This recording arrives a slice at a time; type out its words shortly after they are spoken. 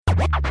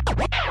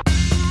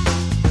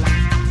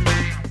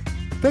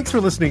Thanks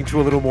for listening to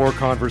A Little More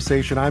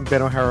Conversation. I'm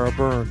Ben O'Hara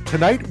Byrne.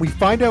 Tonight, we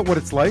find out what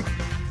it's like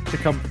to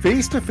come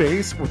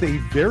face-to-face with a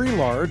very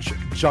large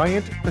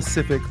Giant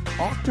Pacific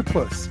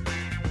Octopus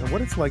and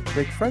what it's like to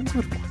make friends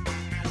with one.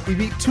 We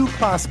meet two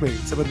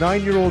classmates of a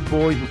 9-year-old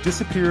boy who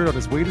disappeared on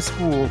his way to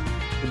school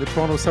in the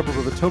Toronto suburb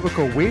of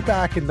Etobicoke way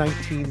back in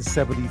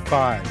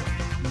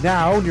 1975.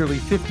 Now, nearly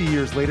 50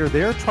 years later,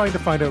 they're trying to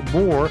find out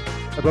more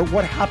about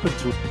what happened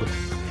to him.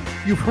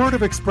 You've heard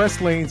of express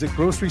lanes at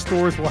grocery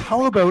stores. Well,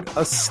 how about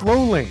a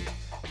slow lane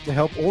to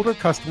help older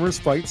customers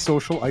fight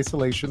social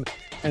isolation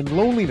and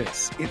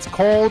loneliness? It's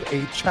called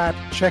a chat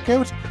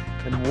checkout,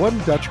 and one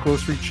Dutch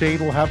grocery chain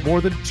will have more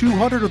than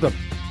 200 of them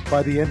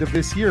by the end of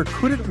this year.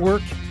 Could it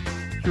work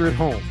here at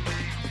home?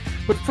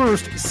 But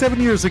first, 7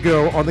 years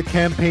ago on the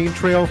campaign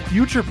trail,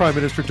 future Prime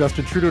Minister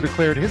Justin Trudeau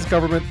declared his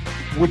government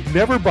would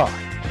never buy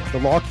the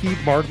Lockheed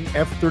Martin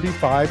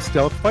F35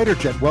 stealth fighter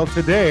jet. Well,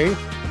 today,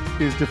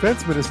 his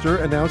defense minister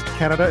announced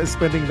Canada is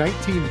spending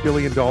 $19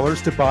 billion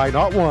to buy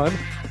not one,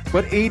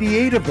 but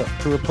 88 of them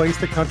to replace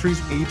the country's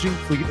aging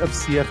fleet of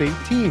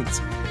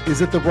CF-18s.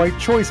 Is it the right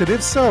choice? And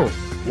if so,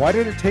 why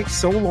did it take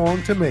so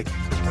long to make it?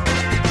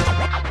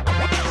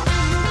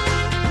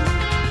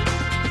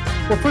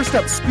 Well, first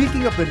up,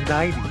 speaking of the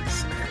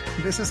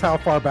 90s, this is how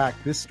far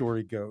back this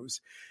story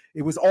goes.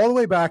 It was all the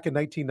way back in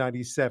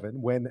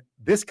 1997 when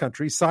this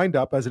country signed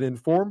up as an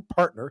informed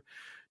partner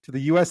to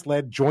the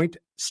U.S.-led Joint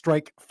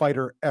Strike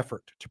Fighter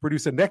effort to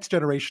produce a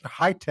next-generation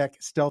high-tech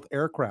stealth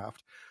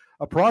aircraft,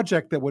 a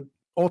project that would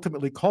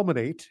ultimately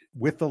culminate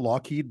with the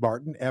Lockheed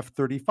Martin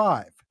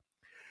F-35.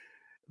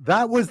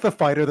 That was the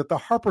fighter that the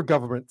Harper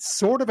government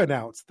sort of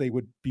announced they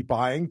would be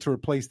buying to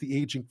replace the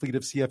aging fleet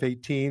of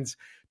CF-18s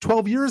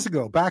 12 years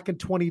ago, back in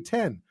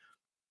 2010.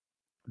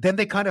 Then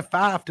they kind of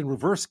faffed and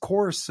reversed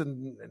course,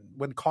 and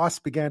when costs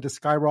began to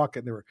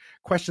skyrocket, there were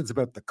questions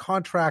about the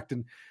contract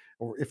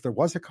or if there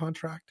was a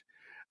contract.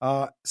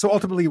 So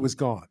ultimately, it was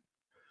gone.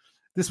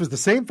 This was the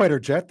same fighter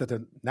jet that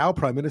the now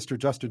Prime Minister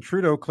Justin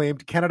Trudeau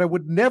claimed Canada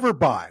would never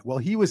buy while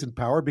he was in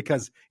power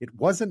because it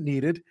wasn't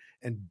needed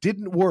and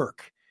didn't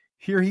work.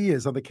 Here he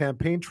is on the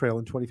campaign trail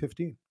in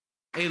 2015.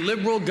 A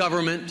Liberal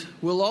government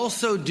will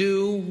also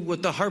do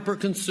what the Harper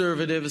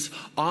Conservatives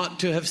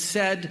ought to have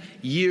said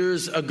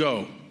years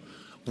ago.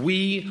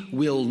 We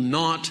will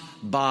not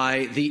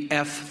buy the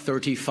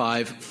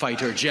F-35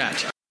 fighter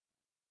jet.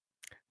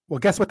 Well,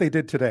 guess what they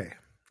did today?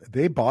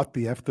 They bought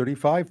the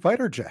F-35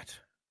 fighter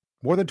jet.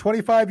 More than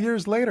 25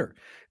 years later,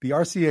 the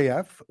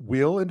RCAF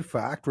will, in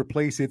fact,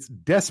 replace its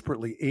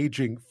desperately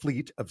aging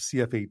fleet of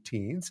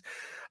CF-18s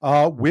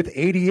with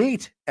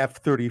 88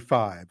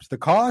 F-35s. The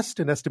cost,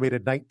 an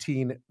estimated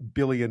 $19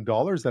 billion.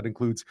 That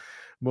includes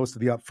most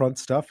of the upfront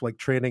stuff like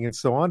training and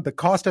so on. The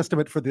cost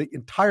estimate for the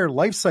entire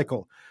life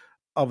cycle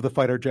of the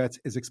fighter jets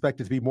is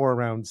expected to be more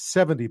around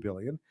 $70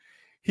 billion.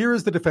 Here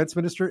is the Defense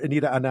Minister,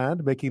 Anita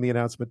Anand, making the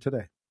announcement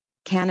today.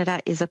 Canada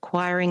is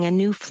acquiring a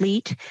new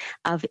fleet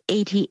of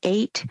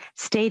 88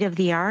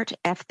 state-of-the-art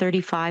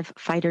F-35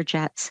 fighter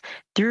jets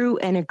through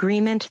an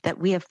agreement that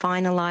we have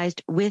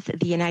finalized with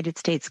the United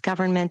States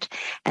government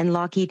and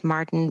Lockheed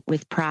Martin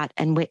with Pratt &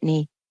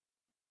 Whitney.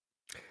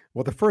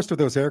 Well, the first of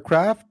those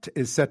aircraft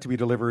is set to be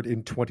delivered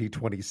in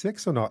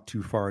 2026, so not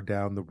too far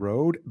down the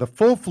road. The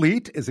full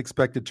fleet is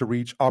expected to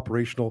reach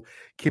operational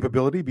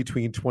capability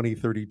between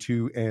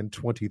 2032 and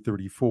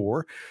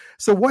 2034.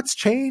 So what's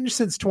changed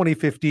since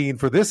 2015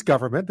 for this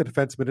government? The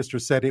defense minister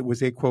said it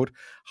was a, quote,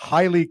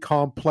 highly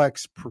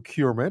complex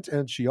procurement.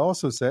 And she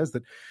also says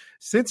that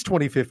since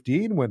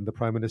 2015, when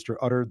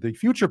the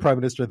future prime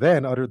minister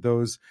then uttered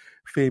those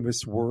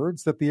famous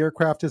words, that the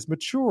aircraft has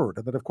matured.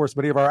 And that, of course,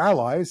 many of our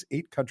allies,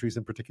 8 countries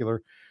in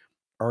particular,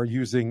 are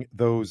using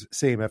those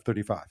same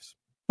F-35s.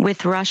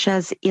 With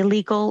Russia's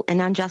illegal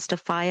and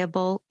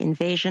unjustifiable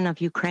invasion of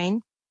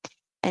Ukraine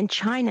and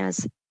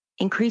China's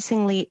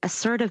increasingly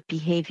assertive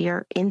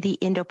behavior in the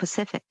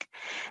Indo-Pacific,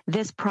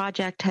 this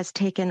project has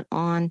taken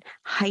on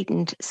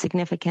heightened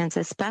significance,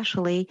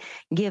 especially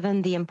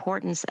given the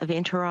importance of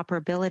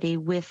interoperability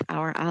with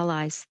our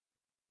allies.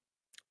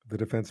 The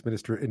Defense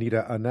Minister,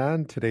 Anita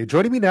Anand, today.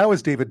 Joining me now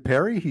is David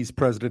Perry. He's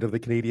president of the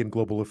Canadian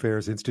Global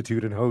Affairs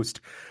Institute and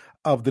host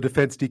of the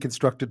Defense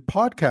Deconstructed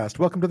podcast.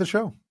 Welcome to the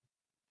show.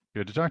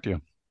 Good to talk to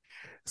you.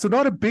 So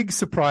not a big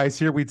surprise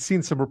here. We'd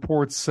seen some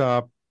reports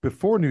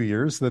before New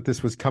Year's that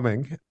this was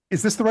coming.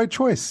 Is this the right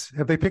choice?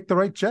 Have they picked the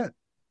right jet?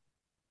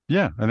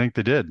 Yeah, I think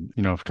they did.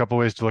 A couple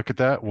ways to look at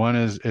that. One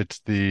is it's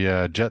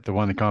the jet that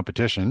won the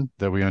competition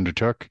that we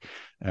undertook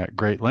at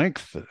great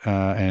length,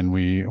 and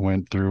we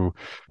went through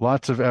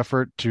lots of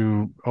effort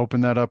to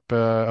open that up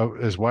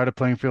as wide a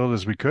playing field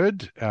as we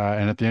could.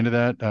 And at the end of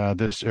that,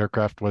 this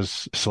aircraft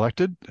was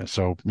selected.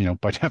 So,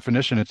 by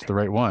definition, it's the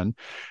right one.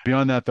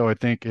 Beyond that, though, I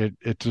think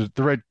it's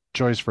the right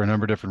choice for a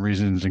number of different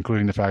reasons,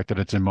 including the fact that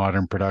it's in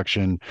modern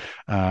production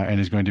and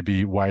is going to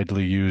be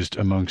widely used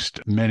amongst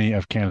many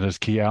of Canada's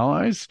key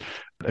allies.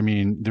 I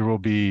mean, there will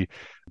be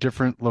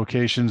different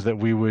locations that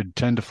we would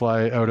tend to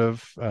fly out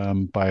of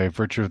by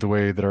virtue of the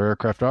way that our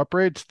aircraft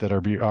operates that are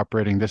be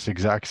operating this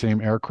exact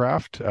same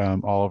aircraft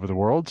all over the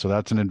world. So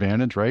that's an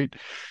advantage, right?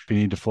 If you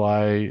need to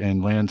fly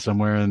and land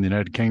somewhere in the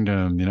United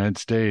Kingdom, the United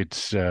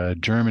States,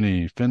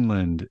 Germany,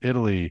 Finland,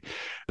 Italy,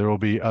 there will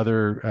be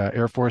other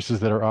air forces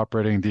that are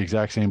operating the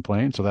exact same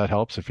plane. So that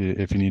helps if you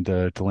need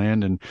to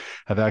land and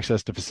have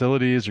access to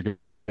facilities or get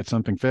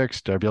something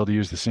fixed, be able to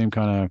use the same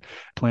kind of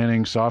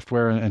planning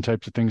software and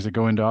types of things that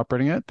go into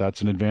operating it.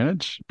 That's an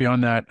advantage.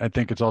 Beyond that, I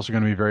think it's also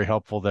going to be very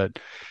helpful that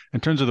in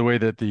terms of the way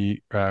that the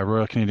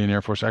Royal Canadian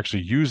Air Force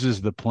actually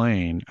uses the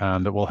plane,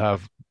 that we'll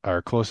have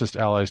our closest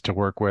allies to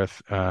work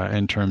with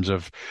in terms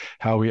of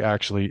how we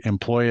actually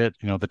employ it,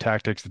 the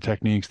tactics, the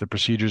techniques, the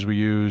procedures we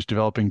use,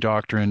 developing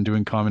doctrine,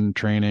 doing common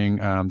training.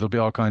 There'll be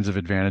all kinds of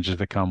advantages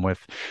that come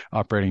with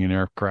operating an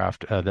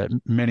aircraft that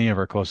many of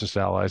our closest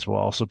allies will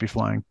also be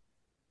flying.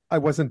 I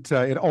wasn't.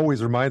 It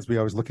always reminds me.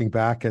 I was looking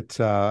back at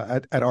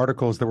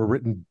articles that were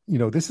written.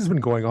 This has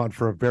been going on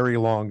for a very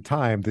long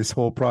time. This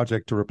whole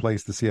project to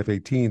replace the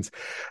CF-18s.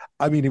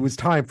 I mean, it was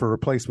time for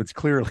replacements.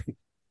 Clearly.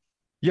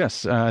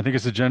 Yes, I think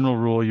it's a general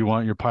rule. You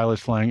want your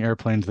pilots flying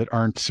airplanes that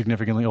aren't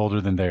significantly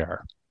older than they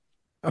are.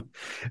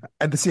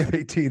 And the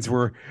CF-18s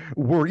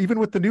were even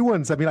with the new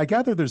ones. I mean, I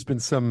gather there's been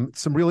some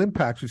real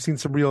impacts. We've seen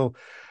some real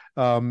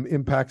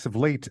impacts of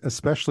late,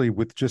 especially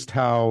with just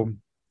how.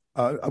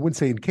 I wouldn't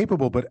say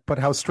incapable, but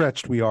how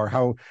stretched we are,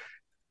 how,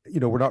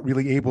 we're not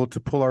really able to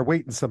pull our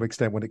weight in some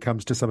extent when it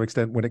comes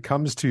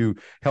to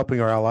helping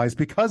our allies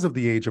because of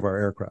the age of our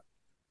aircraft.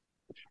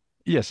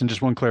 Yes, and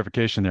just one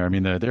clarification there. I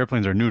mean, the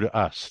airplanes are new to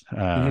us.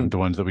 The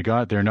ones that we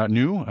got, they're not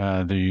new.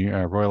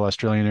 The Royal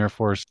Australian Air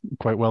Force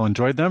quite well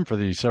enjoyed them for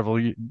the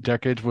several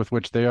decades with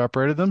which they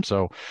operated them.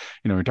 So,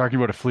 we're talking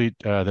about a fleet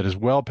that is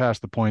well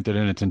past the point that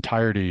in its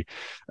entirety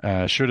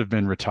should have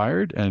been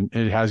retired. And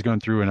it has gone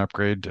through an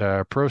upgrade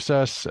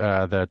process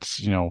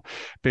that's,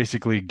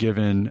 basically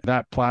given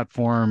that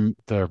platform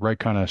the right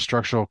kind of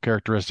structural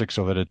characteristics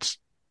so that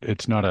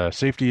it's not a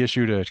safety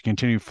issue to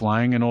continue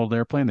flying an old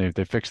airplane.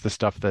 They fixed the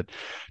stuff that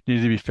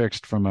needed to be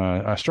fixed from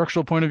a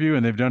structural point of view,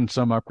 and they've done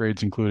some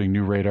upgrades, including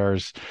new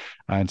radars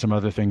and some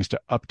other things to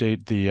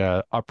update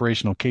the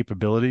operational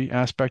capability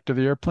aspect of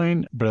the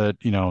airplane. But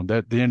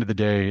at the end of the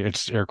day,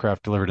 it's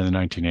aircraft delivered in the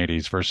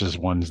 1980s versus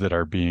ones that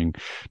are being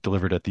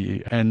delivered at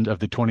the end of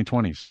the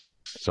 2020s.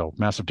 So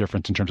massive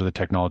difference in terms of the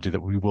technology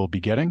that we will be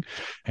getting,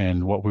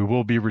 and what we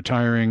will be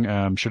retiring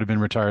should have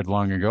been retired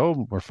long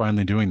ago. We're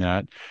finally doing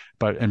that,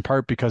 but in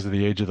part because of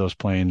the age of those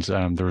planes,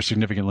 there were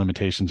significant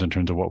limitations in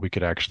terms of what we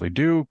could actually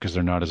do because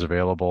they're not as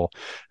available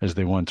as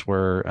they once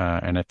were.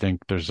 And I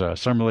think there's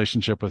some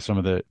relationship with some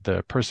of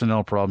the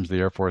personnel problems the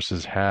Air Force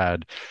has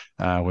had,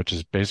 which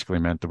has basically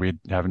meant that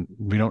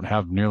we don't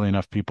have nearly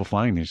enough people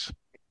flying these.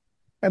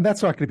 And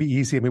that's not going to be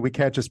easy. I mean, we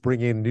can't just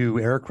bring in new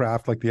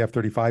aircraft like the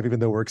F-35, even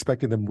though we're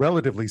expecting them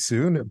relatively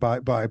soon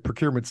by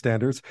procurement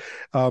standards.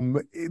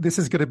 This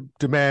is going to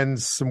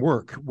demand some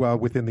work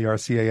within the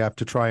RCAF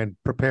to try and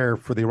prepare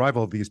for the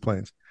arrival of these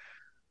planes.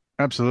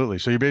 Absolutely.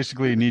 So you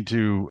basically need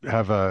to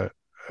have a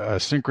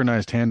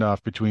synchronized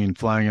handoff between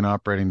flying and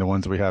operating the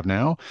ones that we have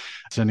now,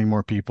 sending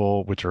more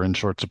people, which are in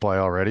short supply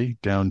already,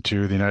 down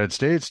to the United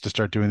States to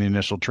start doing the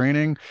initial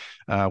training,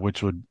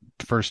 which would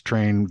first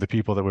train the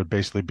people that would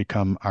basically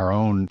become our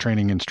own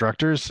training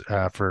instructors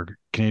for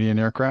Canadian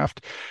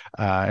aircraft,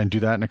 and do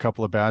that in a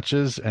couple of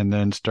batches, and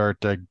then start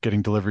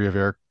getting delivery of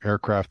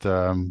aircraft,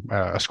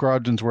 a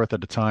squadron's worth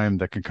at a time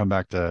that can come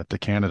back to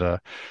Canada.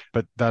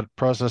 But that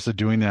process of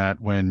doing that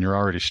when you're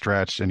already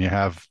stretched and you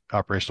have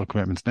operational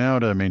commitments now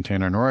to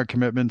maintain our NORAD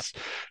commitments,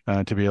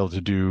 to be able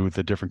to do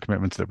the different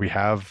commitments that we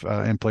have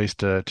in place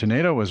to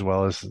NATO, as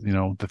well as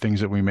the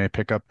things that we may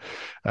pick up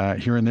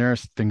here and there,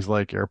 things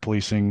like air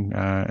policing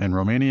in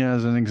Romania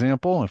as an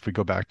example. If we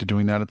go back to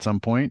doing that at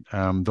some point,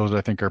 those I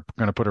think are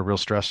going to put a real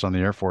stress on the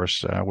Air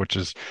Force, which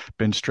has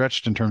been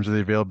stretched in terms of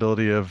the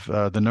availability of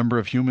the number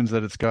of humans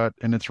that it's got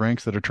in its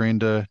ranks that are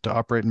trained to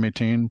operate and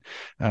maintain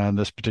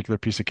this particular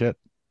piece of kit.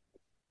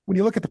 When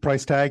you look at the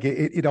price tag,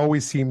 it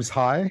always seems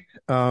high.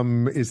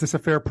 Is this a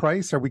fair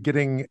price? Are we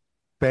getting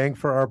bang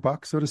for our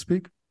buck, so to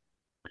speak?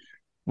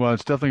 Well,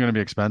 it's definitely going to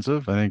be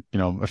expensive. I think,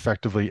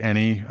 effectively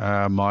any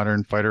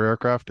modern fighter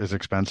aircraft is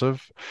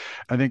expensive.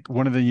 I think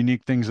one of the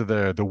unique things of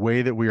the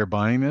way that we are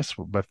buying this,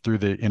 but through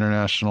the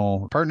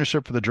International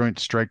Partnership for the Joint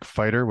Strike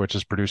Fighter, which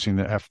is producing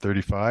the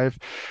F-35,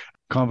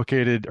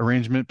 complicated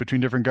arrangement between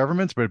different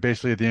governments, but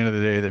basically at the end of the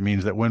day, that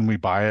means that when we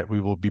buy it,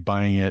 we will be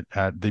buying it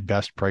at the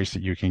best price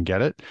that you can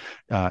get it,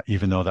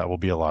 even though that will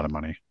be a lot of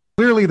money.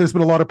 Clearly, there's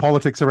been a lot of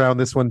politics around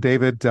this one,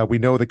 David. We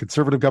know the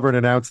Conservative government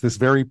announced this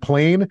very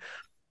plane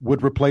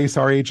would replace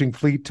our aging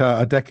fleet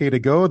a decade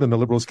ago. Then the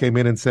Liberals came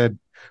in and said,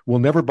 we'll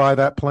never buy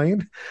that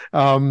plane.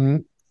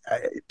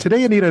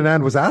 Today, Anita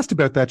Anand was asked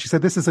about that. She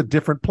said, this is a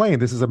different plane.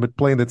 This is a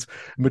plane that's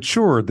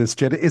matured, this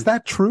jet. Is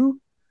that true?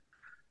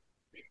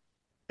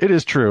 It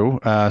is true.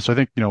 So I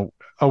think,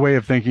 a way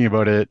of thinking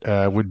about it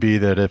would be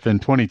that if in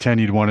 2010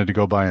 you'd wanted to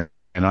go buy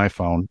an an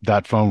iPhone,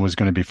 that phone was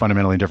going to be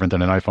fundamentally different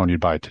than an iPhone you'd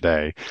buy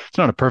today. It's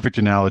not a perfect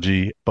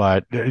analogy,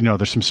 but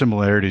there's some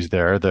similarities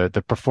there.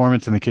 The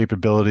performance and the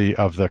capability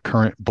of the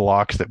current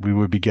blocks that we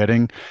would be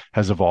getting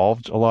has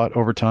evolved a lot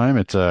over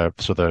time. So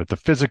the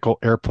physical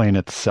airplane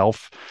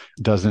itself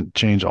doesn't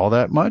change all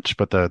that much,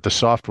 but the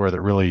software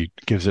that really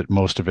gives it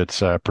most of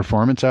its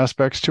performance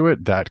aspects to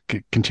it, that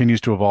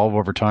continues to evolve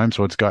over time.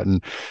 So it's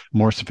gotten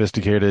more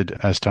sophisticated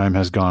as time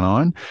has gone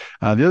on.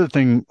 The other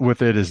thing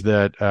with it is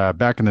that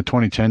back in the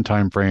 2010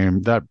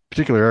 timeframe, that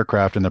particular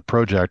aircraft and the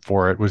project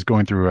for it was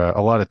going through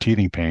a lot of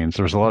teething pains.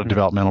 There was a lot of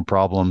developmental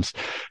problems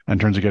in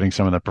terms of getting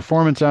some of the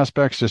performance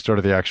aspects just out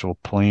of the actual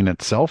plane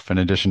itself, in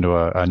addition to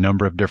a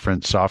number of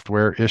different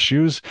software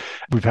issues.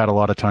 We've had a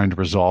lot of time to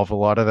resolve a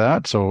lot of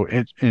that. So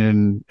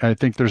I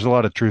think there's a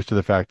lot of truth to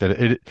the fact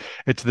that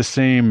it's the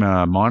same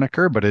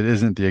moniker, but it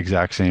isn't the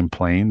exact same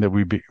plane that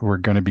we're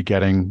going to be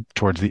getting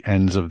towards the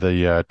ends of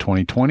the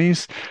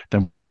 2020s.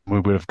 Then we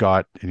would have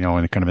got, in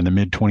the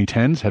mid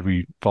 2010s had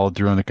we followed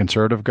through on the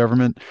conservative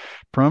government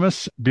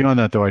promise. Beyond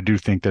that, though, I do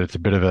think that it's a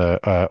bit of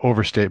a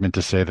overstatement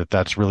to say that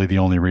that's really the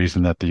only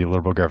reason that the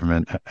Liberal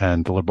government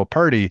and the Liberal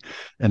Party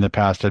in the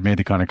past had made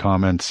the kind of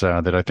comments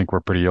that I think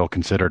were pretty ill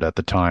considered at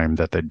the time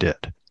that they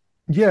did.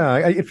 Yeah,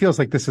 it feels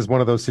like this is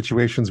one of those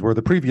situations where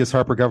the previous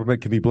Harper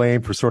government can be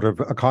blamed for sort of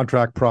a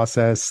contract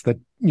process that,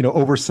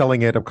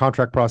 overselling it, a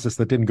contract process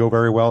that didn't go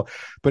very well.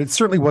 But it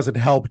certainly wasn't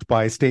helped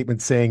by a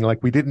statement saying,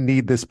 like, we didn't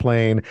need this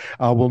plane.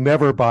 We'll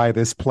never buy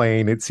this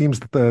plane. It seems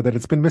that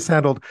it's been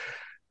mishandled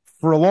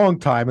for a long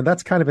time. And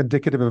that's kind of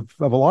indicative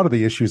of a lot of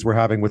the issues we're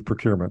having with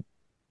procurement.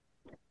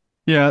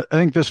 Yeah, I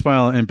think this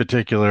file in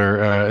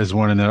particular is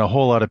one in that a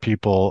whole lot of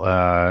people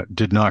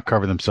did not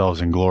cover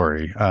themselves in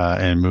glory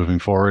in moving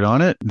forward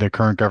on it. The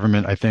current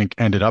government, I think,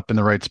 ended up in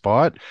the right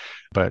spot.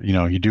 But,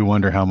 you do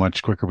wonder how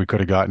much quicker we could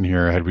have gotten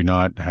here had we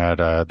not had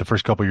the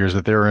first couple of years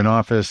that they were in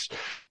office,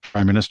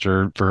 Prime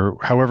Minister, for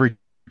however he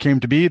came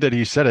to be, that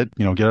he said it,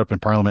 get up in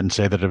Parliament and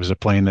say that it was a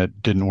plane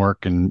that didn't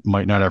work and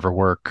might not ever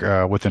work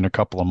within a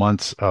couple of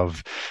months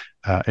of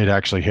it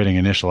actually hitting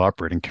initial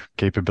operating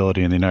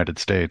capability in the United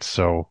States.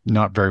 So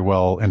not very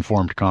well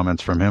informed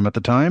comments from him at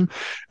the time.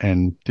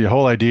 And the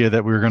whole idea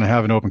that we were going to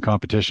have an open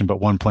competition,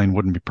 but one plane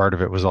wouldn't be part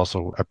of it, was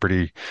also a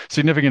pretty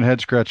significant head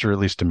scratcher, at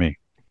least to me.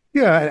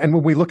 Yeah, and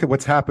when we look at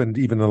what's happened,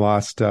 even in the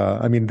last,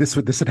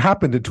 this had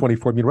happened in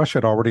 2014. I mean, Russia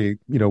had already,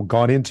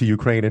 gone into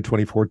Ukraine in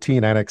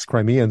 2014, annexed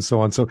Crimea and so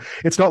on. So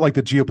it's not like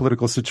the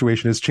geopolitical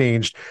situation has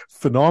changed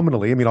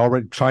phenomenally. I mean,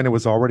 already China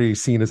was already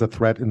seen as a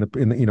threat in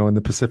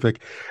the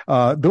Pacific.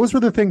 Those were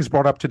the things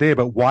brought up today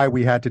about why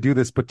we had to do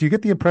this. But do you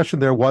get the impression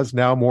there was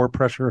now more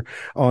pressure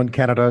on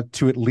Canada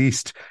to at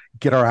least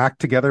get our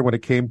act together when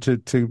it came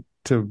to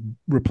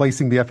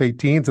replacing the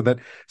F-18s, and that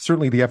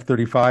certainly the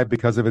F-35,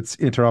 because of its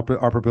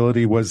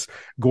interoperability, was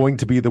going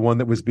to be the one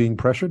that was being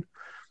pressured?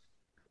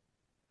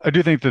 I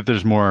do think that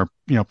there's more,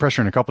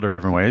 pressure in a couple of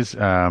different ways.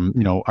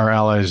 Our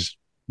allies,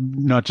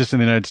 not just in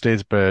the United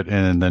States, but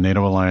in the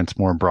NATO alliance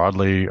more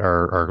broadly,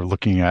 are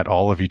looking at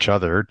all of each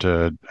other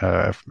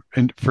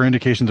for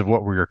indications of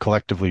what we are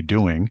collectively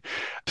doing.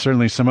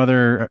 Certainly some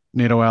other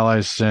NATO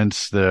allies,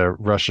 since the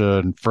Russia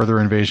and further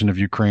invasion of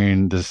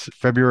Ukraine this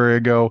February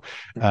ago,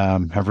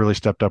 have really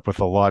stepped up with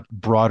a lot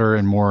broader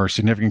and more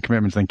significant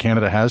commitments than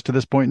Canada has to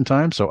this point in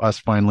time. So us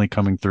finally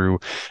coming through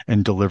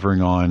and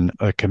delivering on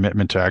a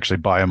commitment to actually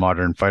buy a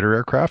modern fighter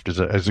aircraft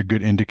is a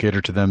good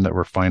indicator to them that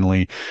we're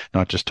finally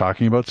not just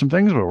talking about some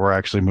things, but we're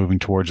actually moving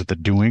towards the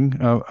doing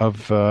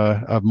of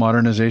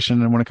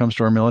modernization. And when it comes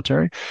to our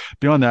military,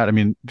 beyond that, I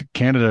mean,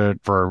 Canada,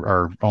 for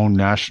our own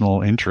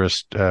national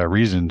interest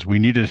reasons, we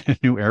needed a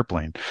new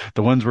airplane.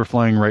 The ones we're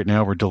flying right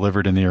now were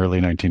delivered in the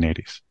early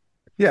 1980s.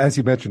 Yeah, as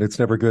you mentioned, it's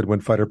never good when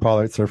fighter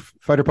pilots are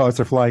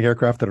flying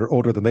aircraft that are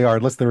older than they are,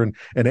 unless they're in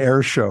an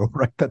air show,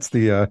 right? That's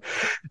the.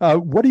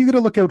 What are you going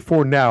to look out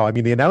for now? I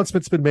mean, the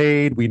announcement's been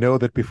made. We know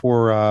that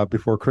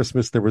before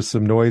Christmas there was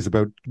some noise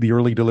about the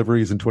early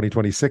deliveries in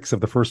 2026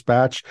 of the first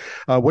batch.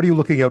 What are you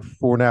looking out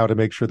for now to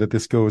make sure that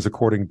this goes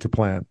according to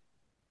plan?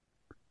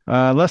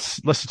 Less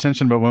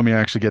attention about when we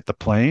actually get the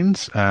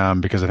planes,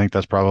 because I think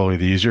that's probably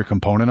the easier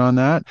component on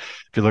that.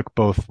 If you look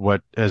both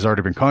what has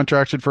already been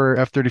contracted for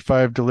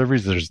F-35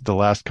 deliveries, there's the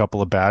last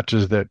couple of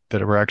batches that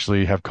we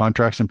actually have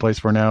contracts in place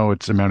for now.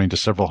 It's amounting to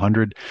several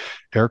hundred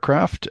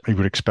aircraft. I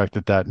would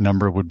expect that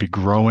number would be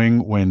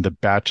growing when the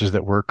batches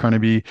that we're going to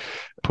be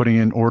putting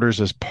in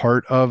orders as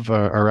part of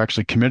are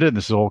actually committed.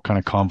 This is all kind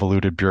of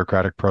convoluted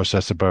bureaucratic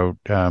process about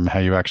how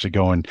you actually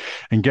go and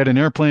get an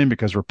airplane,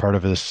 because we're part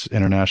of this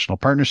international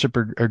partnership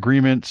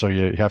agreement. So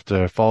you have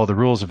to follow the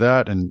rules of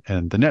that. And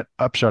the net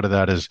upshot of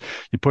that is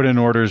you put in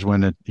orders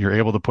when you're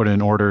able to put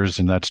in orders,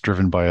 and that's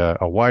driven by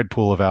a wide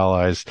pool of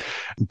allies.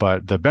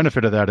 But the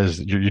benefit of that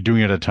is you're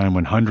doing it at a time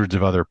when hundreds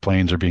of other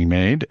planes are being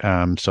made.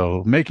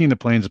 So making the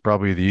planes is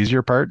probably the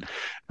easier part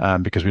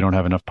because we don't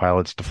have enough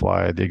pilots to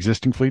fly the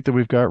existing fleet that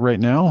we've got right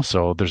now.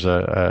 So there's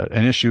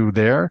an issue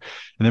there.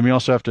 And then we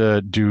also have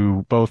to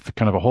do both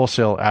kind of a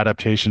wholesale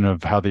adaptation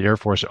of how the Air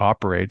Force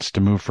operates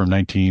to move from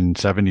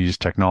 1970s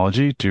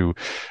technology to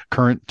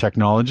current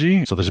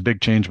technology. So there's a big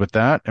change with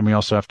that. And we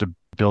also have to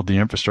build the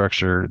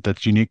infrastructure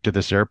that's unique to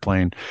this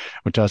airplane,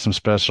 which has some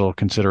special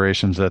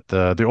considerations that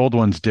the old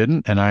ones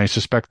didn't. And I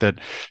suspect that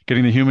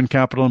getting the human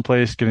capital in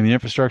place, getting the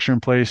infrastructure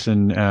in place,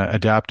 and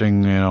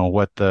adapting,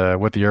 what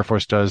the Air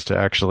Force does to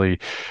actually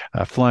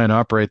fly and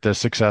operate this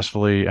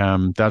successfully,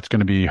 that's going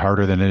to be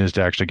harder than it is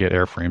to actually get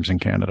airframes in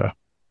Canada.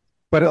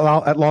 But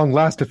at long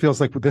last, it feels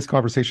like this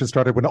conversation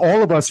started when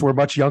all of us were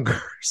much younger.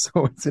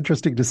 So it's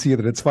interesting to see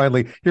that it's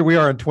finally, here we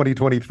are in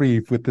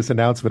 2023 with this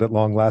announcement at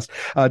long last.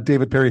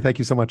 David Perry, thank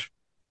you so much.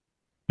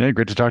 Yeah,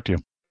 great to talk to you.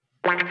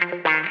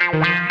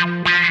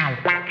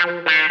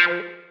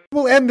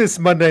 We'll end this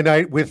Monday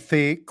night with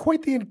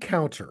quite the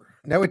encounter.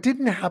 Now, it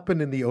didn't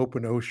happen in the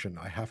open ocean,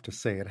 I have to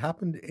say. It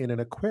happened in an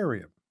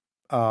aquarium,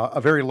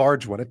 a very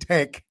large one, a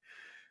tank,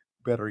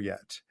 better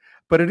yet.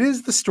 But it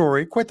is the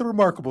story, quite the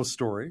remarkable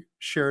story,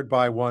 shared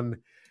by one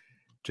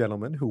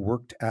gentleman who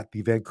worked at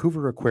the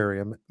Vancouver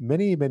Aquarium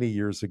many, many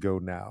years ago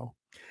now.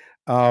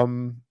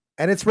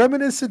 And it's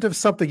reminiscent of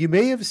something. You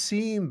may have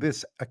seen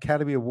this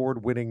Academy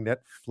Award-winning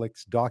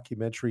Netflix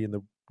documentary in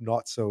the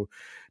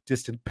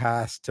not-so-distant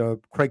past.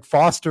 Craig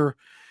Foster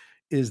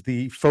is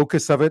the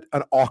focus of it.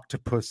 An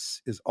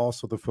octopus is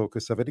also the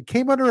focus of it. It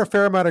came under a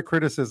fair amount of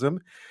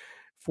criticism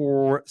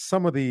for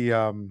some of the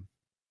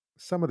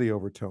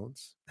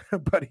overtones.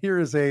 But here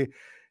is a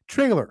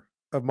trailer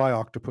of My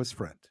Octopus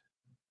Friend.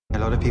 A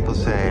lot of people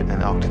say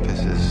an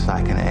octopus is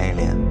like an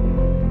alien.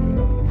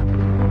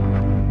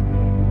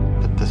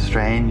 But the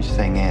strange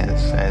thing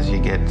is, as you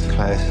get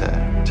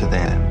closer to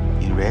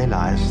them, you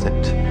realize that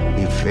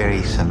we're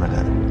very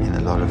similar in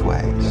a lot of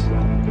ways.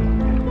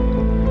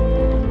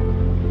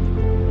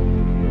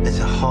 It's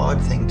a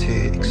hard thing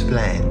to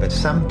explain, but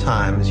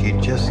sometimes you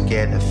just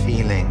get a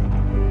feeling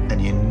and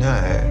you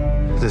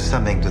know there's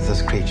something to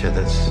this creature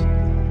that's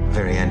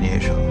very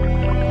unusual.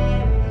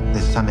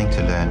 There's something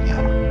to learn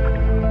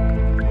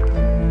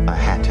here. I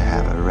had to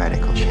have a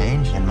radical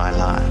change in my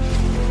life.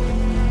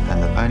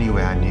 And the only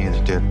way I knew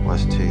to do it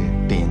was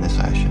to be in this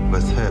ocean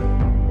with her.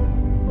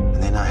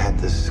 And then I had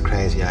this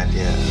crazy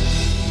idea.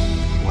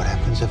 What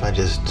happens if I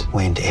just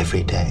went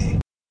every day?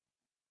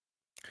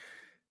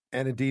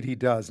 And indeed he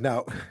does.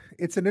 Now,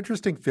 it's an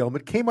interesting film.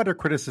 It came under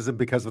criticism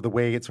because of the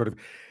way it sort of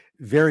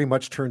very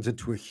much turns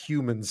into a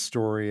human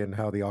story and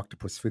how the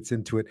octopus fits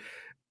into it.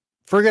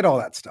 Forget all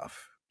that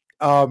stuff.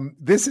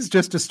 This is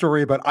just a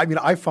story about,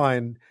 I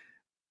find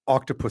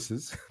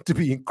octopuses to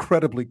be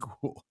incredibly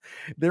cool.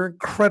 They're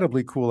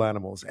incredibly cool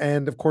animals.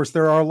 And of course,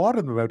 there are a lot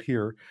of them out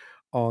here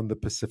on the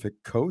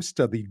Pacific coast.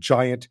 The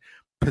giant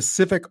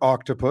Pacific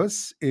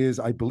octopus is,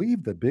 I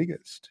believe, the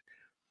biggest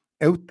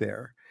out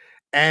there.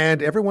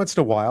 And every once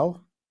in a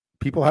while,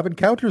 people have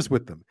encounters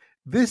with them.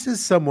 This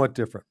is somewhat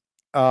different.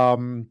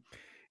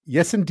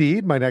 Yes,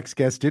 indeed, my next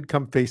guest did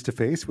come face to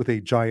face with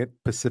a giant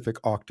Pacific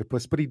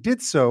octopus, but he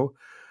did so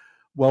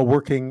while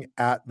working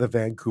at the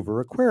Vancouver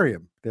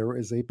Aquarium. There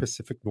is a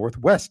Pacific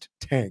Northwest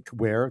tank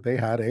where they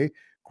had a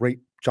great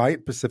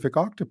giant Pacific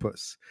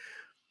octopus.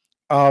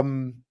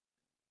 And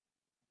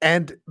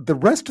the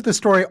rest of the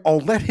story, I'll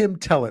let him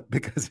tell it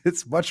because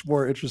it's much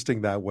more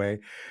interesting that way.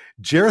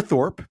 Jer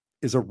Thorp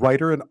is a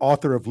writer and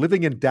author of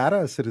Living in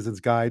Data, A Citizen's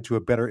Guide to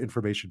a Better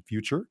Information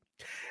Future.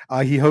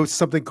 He hosts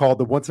something called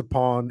the Once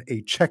Upon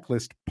a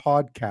Checklist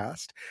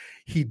podcast.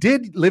 He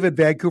did live in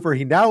Vancouver.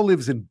 He now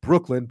lives in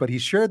Brooklyn, but he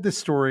shared this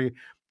story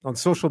on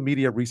social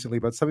media recently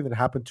about something that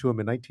happened to him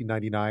in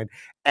 1999,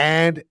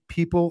 and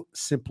people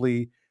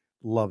simply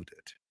loved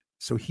it.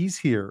 So he's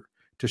here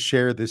to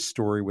share this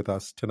story with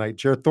us tonight.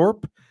 Jer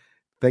Thorp,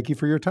 thank you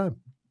for your time.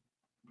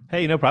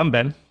 Hey, no problem,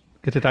 Ben.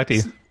 Good to talk to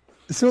you.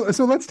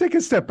 So let's take a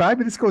step back.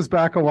 This goes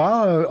back a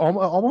while,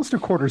 almost a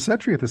quarter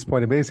century at this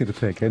point. Amazing to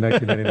think.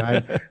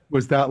 1999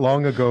 was that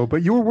long ago.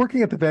 But you were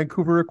working at the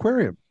Vancouver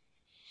Aquarium.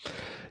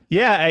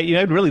 Yeah,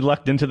 I'd really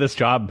lucked into this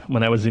job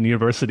when I was in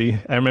university.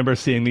 I remember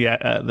seeing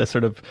the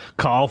sort of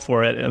call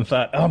for it and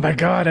thought, oh my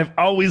God, I've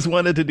always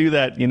wanted to do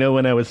that.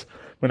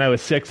 When I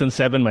was 6 and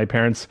 7, my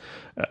parents,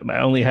 I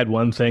only had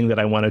one thing that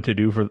I wanted to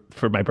do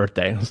for my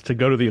birthday, was to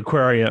go to the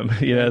aquarium.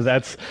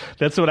 That's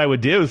what I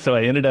would do. So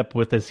I ended up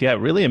with this,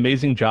 really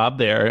amazing job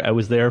there. I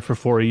was there for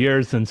 4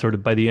 years, and sort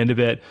of by the end of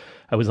it,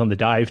 I was on the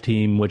dive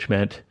team, which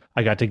meant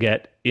I got to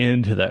get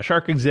into the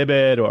shark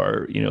exhibit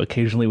or,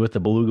 occasionally with the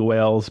beluga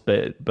whales,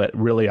 but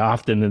really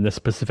often in this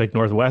Pacific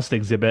Northwest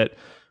exhibit,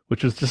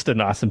 which was just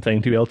an awesome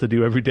thing to be able to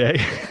do every day.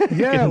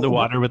 Get in the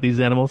water with these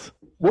animals.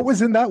 What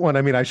was in that one?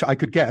 I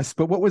could guess,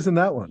 but what was in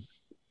that one?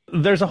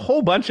 There's a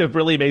whole bunch of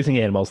really amazing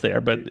animals there,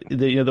 but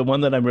the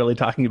one that I'm really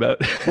talking about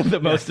the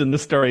most in the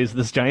story is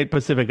this giant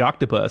Pacific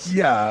octopus.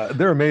 Yeah,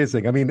 they're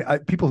amazing. I mean,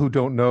 people who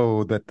don't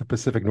know that the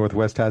Pacific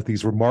Northwest has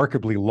these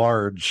remarkably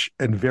large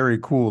and very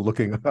cool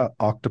looking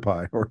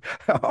octopi or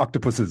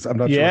octopuses. I'm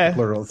not sure what the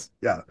plurals.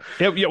 Yeah,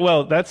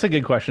 well, that's a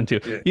good question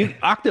too.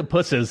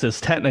 Octopuses is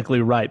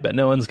technically right, but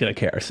no one's going to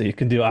care. So you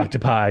can do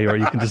octopi or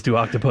you can just do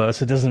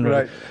octopus. It doesn't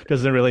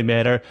really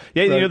matter.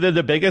 Yeah, they're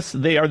the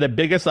biggest. They are the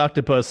biggest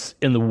octopus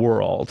in the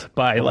world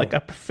by like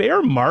a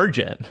fair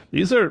margin.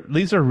 These are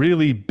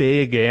really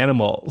big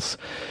animals.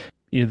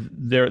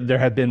 There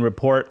have been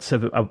reports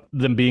of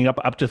them being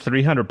up to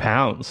 300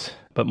 pounds,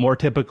 but more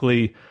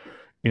typically,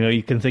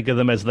 you can think of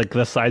them as like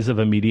the size of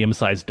a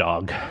medium-sized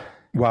dog.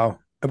 Wow.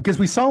 Because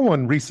we saw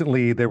one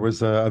recently, there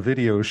was a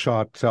video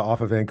shot off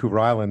of Vancouver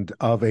Island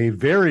of a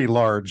very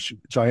large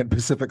giant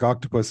Pacific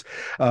octopus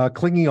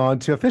clinging on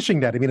to a fishing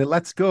net. I mean, it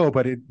lets go,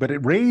 but it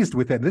raised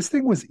with it. This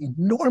thing was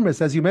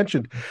enormous, as you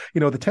mentioned.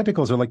 The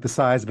tentacles are like the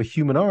size of a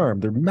human arm.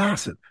 They're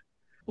massive.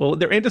 Well,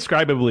 they're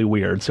indescribably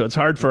weird, so it's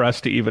hard for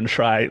us to even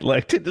try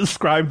to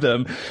describe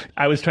them.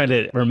 I was trying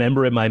to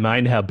remember in my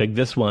mind how big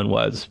this one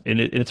was,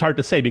 and it's hard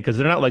to say because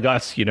they're not like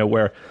us,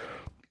 where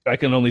I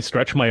can only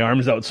stretch my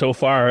arms out so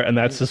far, and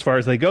that's as far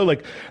as they go.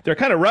 Like, they're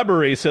kind of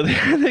rubbery, so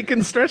they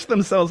can stretch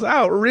themselves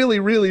out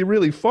really, really,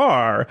 really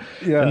far.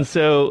 Yeah. And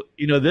so,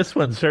 this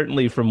one,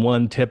 certainly from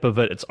one tip of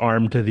its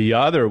arm to the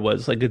other,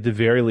 was like at the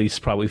very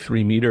least probably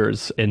 3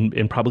 meters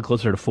and probably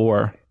closer to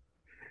 4.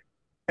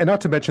 And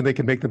not to mention they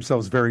can make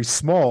themselves very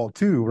small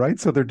too, right?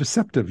 So they're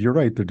deceptive. You're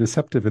right. They're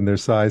deceptive in their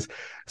size.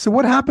 So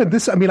what happened?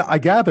 I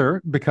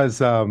gather,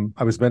 because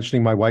I was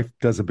mentioning my wife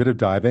does a bit of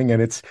diving, and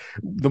it's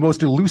the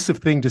most elusive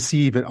thing to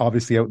see, but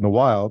obviously out in the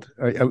wild,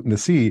 out in the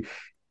sea,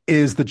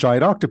 is the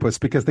giant octopus,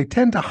 because they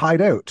tend to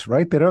hide out,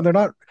 right? They're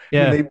not,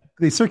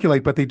 they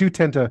circulate, but they do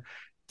tend to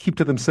keep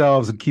to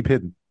themselves and keep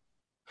hidden.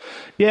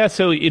 Yeah,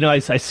 so, I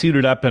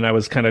suited up and I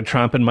was kind of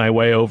tromping my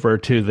way over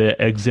to the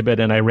exhibit,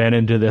 and I ran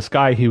into this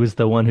guy. He was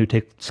the one who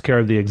takes care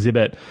of the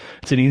exhibit.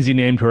 It's an easy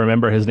name to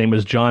remember. His name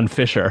was John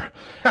Fisher.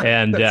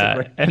 And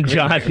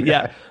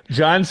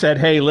John said,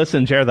 "Hey,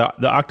 listen, Jer,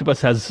 the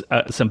octopus has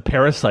some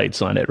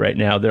parasites on it right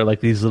now. They're like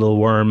these little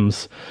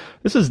worms.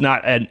 This is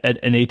not an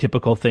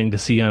atypical thing to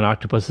see on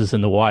octopuses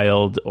in the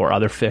wild or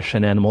other fish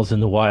and animals in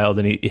the wild."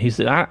 And he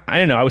said, I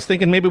don't know. I was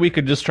thinking maybe we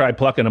could just try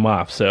plucking them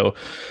off. So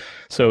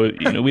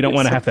we don't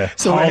want to have to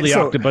haul the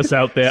octopus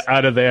out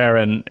of there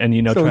and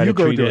try to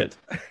treat it.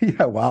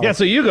 Yeah, wow. Yeah,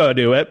 so you go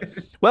do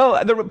it. Well,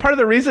 part of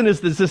the reason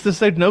is this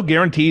there's no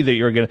guarantee that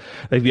you're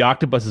the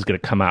octopus is gonna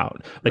come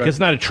out. Like, it's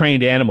not a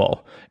trained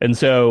animal, and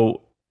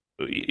so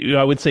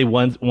I would say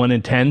 1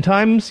 in 10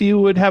 times you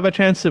would have a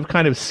chance of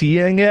kind of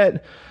seeing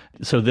it.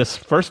 So this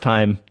first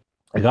time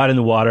I got in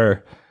the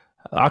water,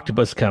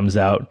 octopus comes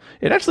out.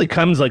 It actually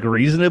comes like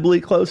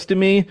reasonably close to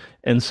me,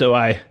 and so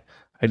I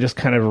just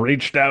kind of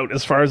reached out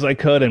as far as I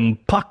could and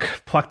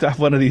plucked off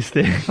one of these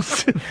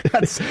things.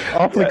 That's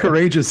awfully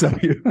courageous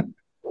of you.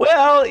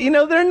 Well,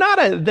 they're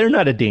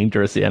not a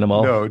dangerous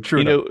animal. No,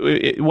 true.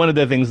 One of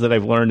the things that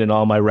I've learned in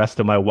all my rest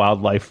of my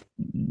wildlife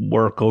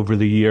work over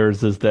the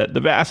years is that the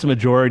vast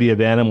majority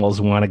of animals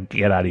want to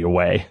get out of your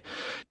way.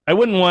 I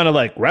wouldn't want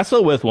to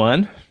wrestle with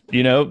one,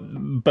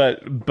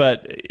 but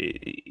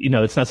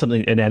it's not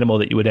an animal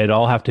that you would at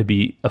all have to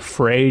be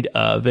afraid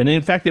of. And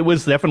in fact, it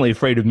was definitely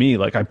afraid of me.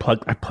 Like, I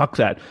plucked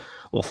that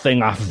little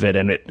thing off of it,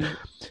 and it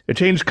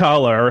changed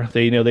color.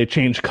 They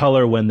change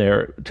color when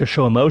they're to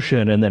show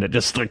emotion, and then it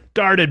just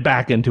darted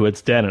back into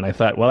its den. And I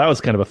thought, well, that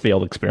was kind of a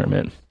failed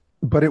experiment.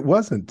 But it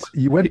wasn't.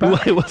 You went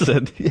back. It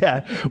wasn't.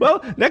 Yeah. Well,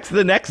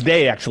 the next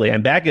day, actually,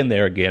 I'm back in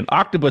there again.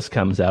 Octopus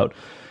comes out.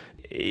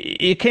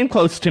 It came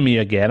close to me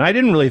again. I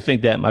didn't really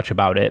think that much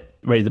about it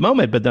right at the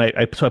moment, but then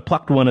I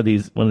plucked one of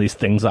these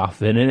things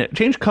off it, and it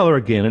changed color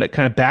again, and it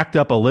kind of backed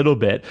up a little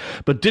bit,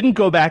 but didn't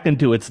go back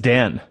into its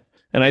den.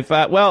 And I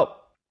thought, well,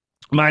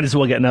 might as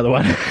well get another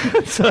one.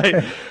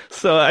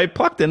 So I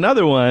plucked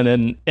another one,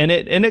 and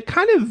it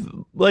kind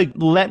of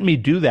let me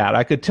do that.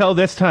 I could tell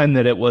this time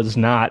that it was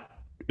not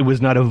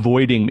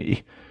avoiding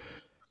me.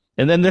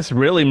 And then this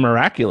really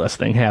miraculous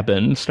thing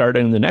happened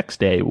starting the next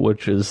day,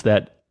 which is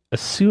that as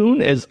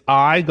soon as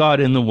I got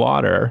in the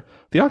water,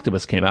 the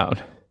octopus came out.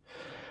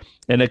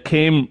 And it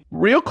came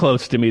real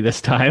close to me this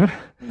time.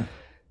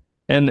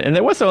 And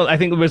there was, I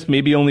think there was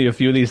maybe only a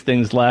few of these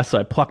things left, so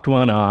I plucked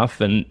one off,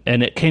 and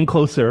it came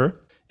closer.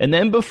 And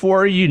then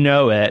before you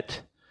know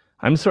it,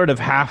 I'm sort of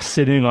half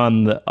sitting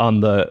on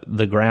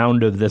the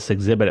ground of this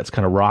exhibit. It's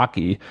kind of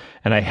rocky,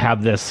 and I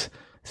have this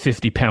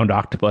 50-pound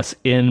octopus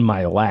in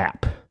my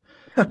lap.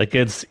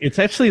 It's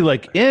actually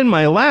in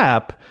my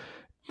lap.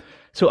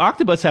 So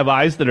octopus have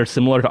eyes that are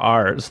similar to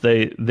ours.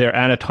 They're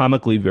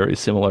anatomically very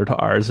similar to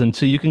ours. And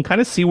so you can kind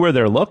of see where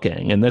they're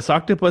looking. And this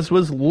octopus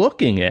was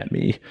looking at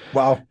me.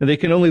 Wow. And they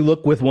can only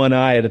look with one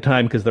eye at a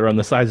time because they're on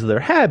the sides of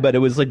their head. But it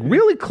was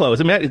really close.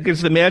 I mean,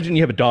 just imagine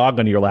you have a dog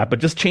on your lap, but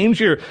just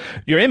change your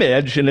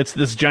image and it's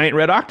this giant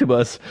red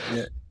octopus.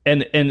 Yeah.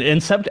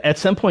 at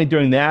some point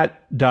during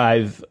that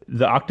dive,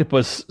 the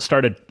octopus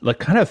started like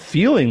kind of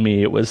feeling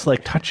me. It was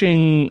like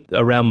touching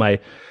around my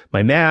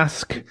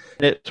mask.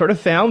 It sort of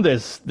found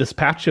this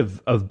patch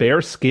of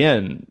bare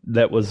skin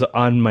that was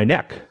on my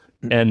neck,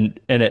 and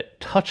it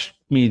touched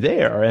me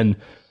there. And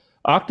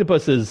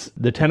octopuses,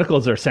 the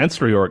tentacles are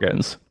sensory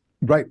organs.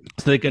 Right.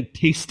 So they can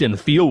taste and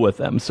feel with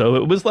them. So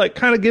it was like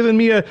kind of giving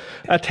me a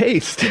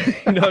taste,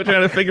 trying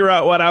to figure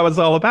out what I was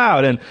all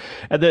about. And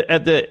at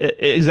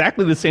the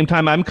exactly the same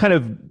time, I'm kind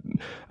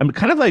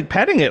of like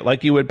petting it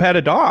like you would pet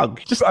a dog.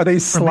 Just are they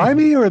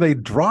slimy or are they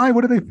dry?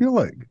 What do they feel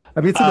like? I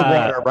mean, it's in the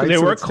water, right? They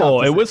were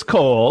cold. It was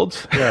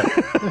cold. Yeah.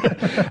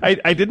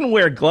 I didn't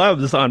wear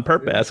gloves on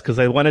purpose because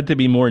I wanted to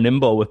be more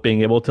nimble with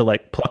being able to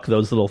like pluck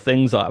those little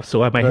things off.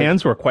 So my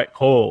hands were quite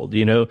cold,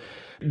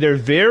 They're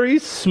very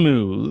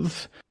smooth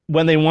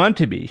when they want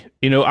to be.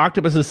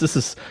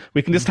 Octopuses,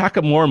 we can just talk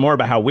more and more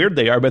about how weird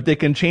they are, but they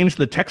can change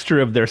the texture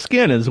of their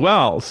skin as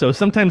well. So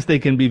sometimes they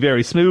can be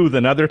very smooth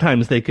and other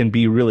times they can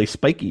be really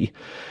spiky.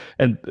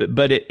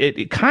 But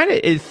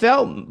it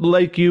felt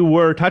like you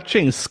were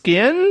touching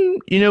skin,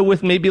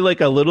 with maybe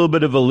like a little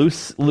bit of a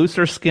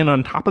looser skin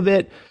on top of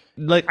it.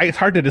 Like it's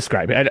hard to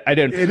describe it.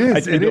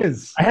 It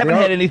is. I haven't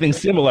had anything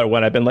similar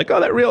when I've been like, oh,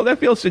 that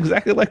feels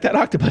exactly like that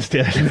octopus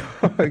did.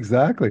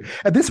 Exactly.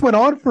 And this went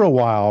on for a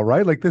while,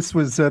 right? Like this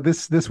was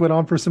this went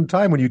on for some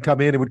time. When you come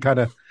in, it would kind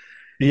of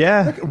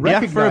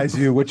recognize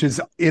you, which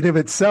is in of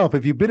itself.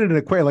 If you've been in an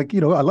aquarium, like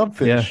I love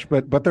fish,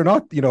 but they're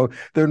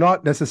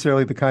not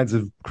necessarily the kinds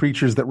of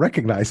creatures that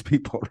recognize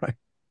people, right?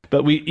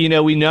 But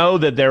we know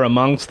that they're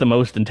amongst the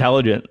most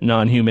intelligent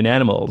non-human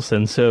animals,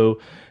 and so.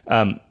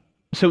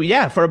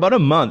 For about a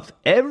month,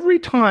 every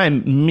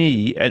time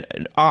me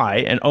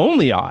and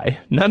only I,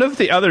 none of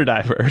the other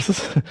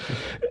divers,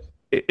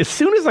 as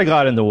soon as I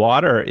got in the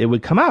water, it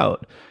would come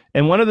out.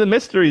 And one of the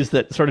mysteries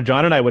that sort of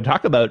John and I would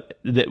talk about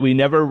that we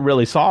never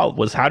really solved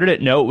was how did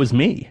it know it was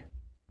me?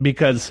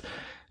 Because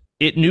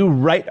it knew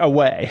right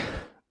away.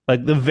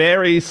 Like the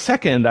very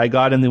second I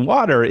got in the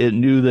water, it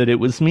knew that it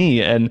was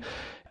me. And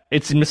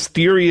it's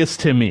mysterious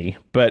to me,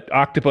 but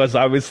octopus,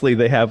 obviously,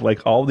 they have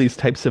like all these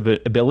types of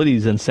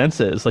abilities and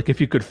senses. Like if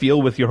you could feel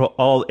with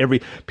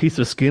every piece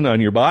of skin on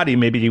your body,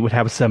 maybe you would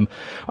have some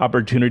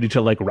opportunity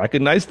to like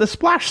recognize the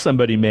splash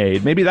somebody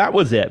made. Maybe that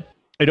was it.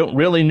 I don't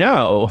really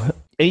know.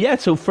 And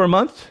so for a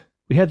month,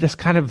 we had this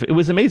it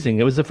was amazing.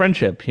 It was a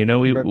friendship.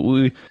 We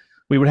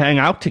would hang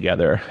out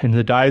together, and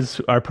the dives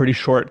are pretty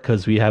short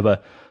because we have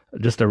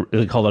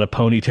they call it a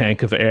pony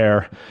tank of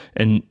air.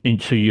 And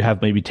so you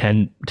have maybe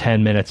 10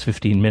 minutes,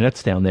 15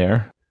 minutes down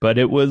there. But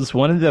it was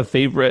one of the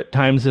favorite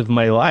times of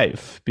my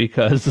life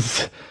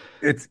because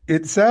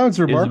it sounds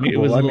remarkable. It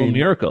was a little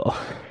miracle.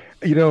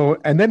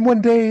 And then one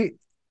day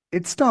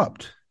it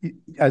stopped,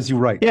 as you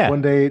write. Yeah.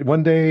 One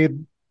day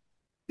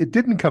it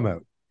didn't come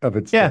out of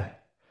its Yeah.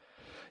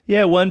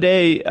 Yeah, one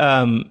day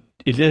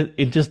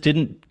it just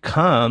didn't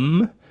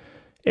come.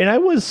 And I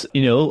was,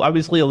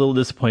 obviously a little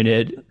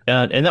disappointed.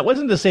 And that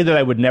wasn't to say that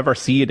I would never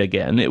see it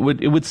again. It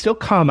would still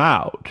come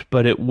out,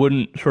 but it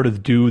wouldn't sort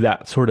of do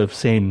that sort of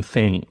same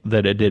thing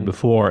that it did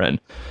before.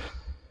 And,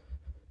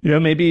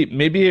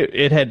 maybe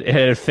it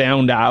had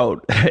found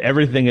out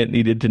everything it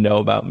needed to know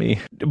about me.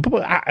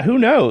 But who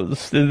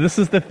knows? This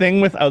is the thing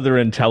with other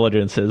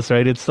intelligences,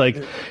 right? It's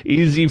like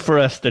easy for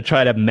us to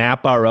try to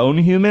map our own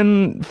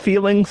human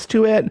feelings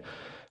to it.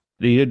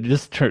 It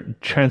just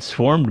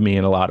transformed me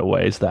in a lot of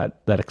ways, that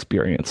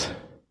experience.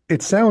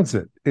 It sounds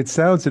it.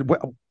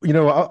 Well,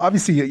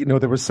 obviously,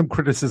 there was some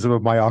criticism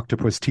of my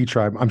octopus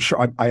teacher. I'm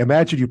sure. I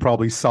imagine you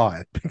probably saw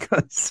it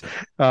because,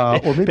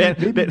 or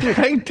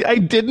maybe I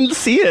didn't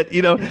see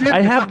it.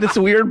 I have this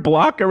weird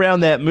block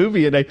around that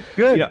movie, and I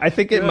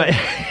think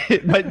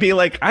it might be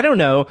like, I don't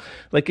know,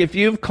 like if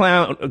you've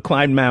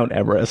climbed Mount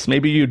Everest,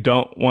 maybe you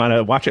don't want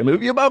to watch a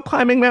movie about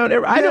climbing Mount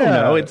Everest. I don't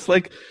know. It's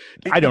like.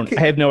 I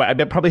have no. I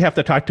probably have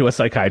to talk to a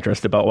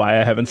psychiatrist about why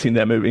I haven't seen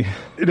that movie.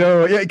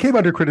 It came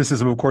under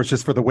criticism, of course,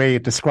 just for the way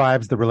it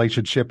describes the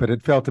relationship, and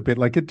it felt a bit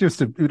like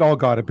it all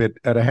got a bit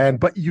out of hand.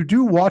 But you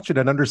do watch it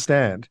and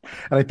understand,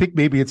 and I think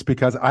maybe it's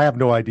because I have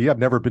no idea. I've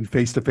never been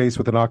face to face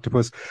with an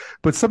octopus,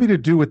 but something to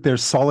do with their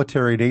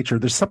solitary nature.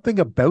 There's something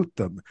about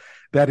them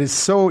that is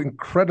so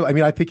incredible. I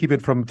mean, I think even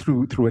from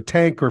through a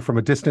tank or from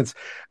a distance,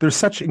 they're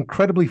such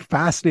incredibly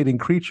fascinating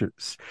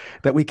creatures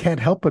that we can't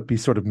help but be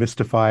sort of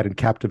mystified and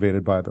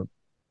captivated by them.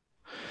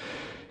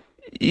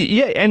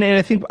 Yeah, and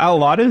I think a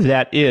lot of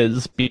that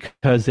is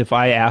because if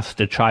I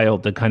asked a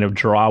child to kind of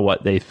draw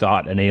what they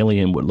thought an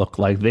alien would look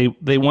like,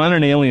 they want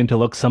an alien to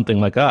look something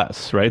like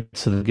us, right?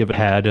 So they give it a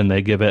head and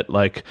they give it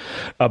like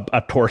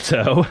a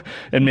torso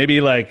and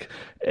maybe like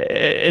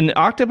an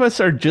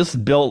octopus are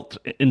just built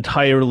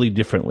entirely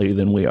differently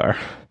than we are.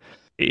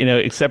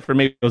 Except for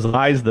maybe those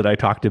eyes that I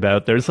talked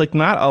about, there's like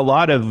not a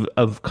lot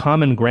of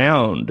common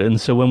ground. And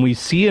so when we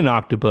see an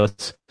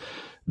octopus,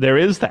 there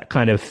is that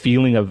kind of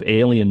feeling of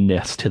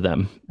alienness to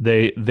them.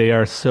 They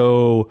are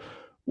so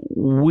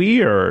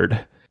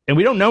weird And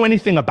we don't know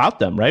anything about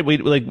them, right?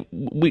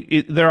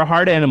 They're a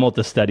hard animal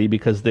to study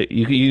because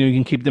you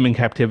can keep them in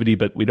captivity,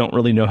 but we don't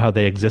really know how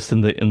they exist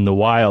in the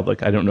wild.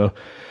 Like, I don't know.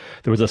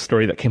 There was a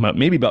story that came out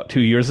maybe about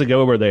 2 years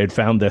ago where they had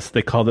found this.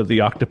 They called it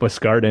the octopus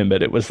garden,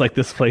 but it was like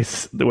this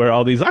place where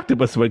all these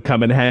octopus would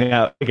come and hang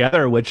out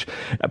together, which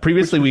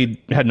previously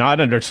we had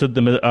not understood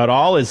them at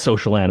all as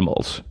social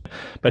animals.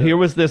 But here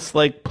was this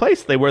like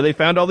place where they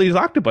found all these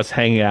octopus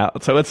hanging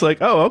out. So it's like,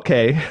 oh,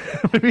 okay,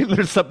 maybe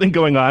there's something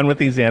going on with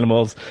these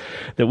animals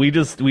that we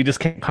just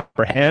can't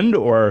comprehend,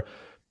 or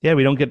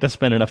we don't get to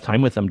spend enough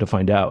time with them to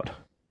find out.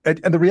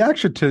 And the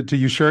reaction to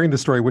you sharing the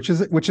story, which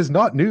is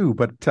not new,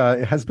 but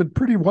it has been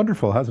pretty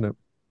wonderful, hasn't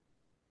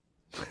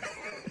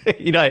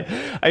it?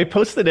 I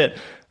posted it.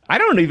 I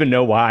don't even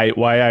know why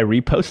I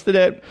reposted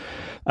it.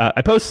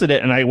 I posted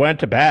it and I went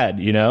to bed,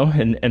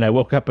 and I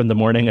woke up in the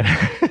morning and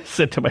I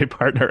said to my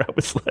partner, I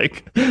was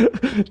like,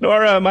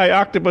 Nora, my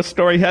octopus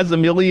story has 1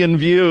 million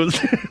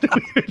views. We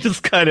were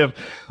just kind of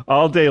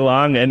all day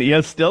long.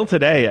 And still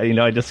today,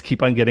 I just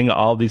keep on getting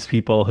all these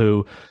people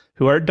who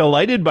are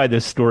delighted by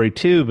this story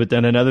too. But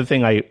then another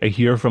thing I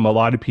hear from a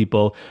lot of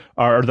people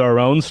are their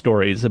own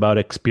stories about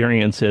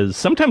experiences,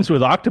 sometimes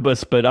with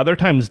octopus, but other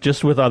times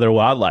just with other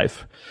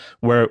wildlife,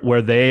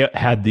 where they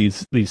had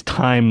these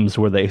times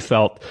where they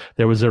felt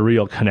there was a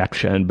real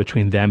connection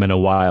between them and a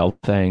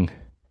wild thing.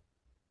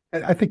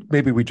 I think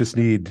maybe we just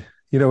need,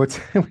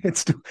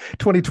 it's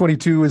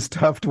 2022 is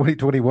tough.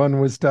 2021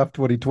 was tough.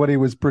 2020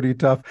 was pretty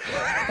tough.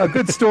 A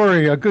good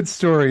story,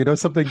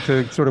 something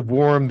to sort of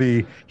warm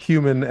the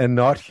human and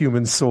not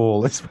human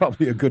soul. It's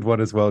probably a good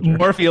one as well, Jer.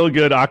 More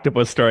feel-good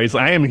octopus stories.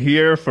 I am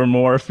here for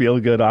more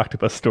feel-good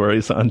octopus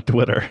stories on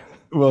Twitter.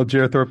 Well,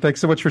 Jer Thorp,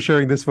 thanks so much for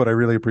sharing this one. I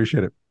really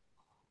appreciate it.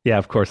 Yeah,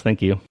 of course.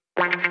 Thank you.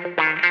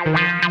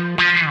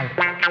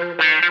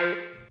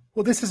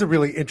 Well, this is a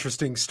really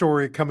interesting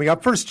story coming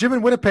up. First, Jim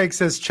in Winnipeg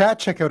says chat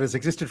checkout has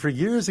existed for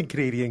years in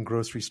Canadian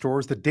grocery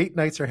stores. The date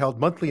nights are held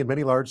monthly in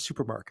many large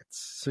supermarkets.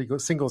 So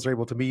singles are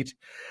able to meet,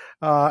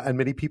 and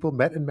many people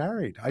met and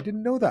married. I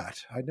didn't know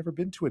that. I'd never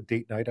been to a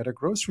date night at a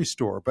grocery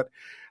store, but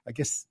I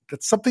guess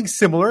that's something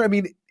similar. I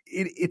mean,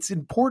 it's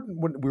important.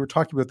 When we were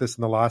talking about this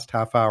in the last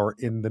half hour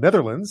in the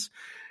Netherlands,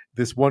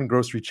 this one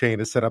grocery chain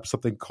has set up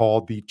something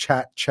called the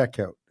chat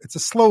checkout. It's a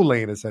slow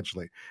lane,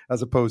 essentially,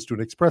 as opposed to an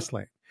express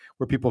lane,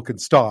 where people can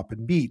stop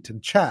and meet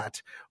and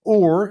chat,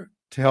 or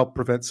to help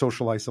prevent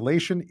social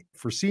isolation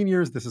for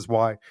seniors. This is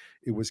why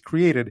it was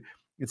created.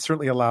 It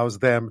certainly allows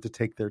them to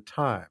take their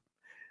time,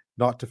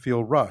 not to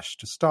feel rushed,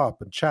 to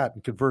stop and chat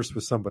and converse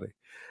with somebody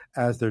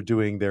as they're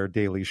doing their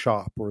daily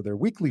shop or their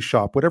weekly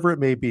shop, whatever it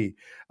may be.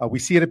 We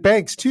see it at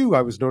banks too.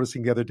 I was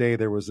noticing the other day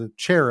there was a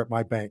chair at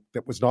my bank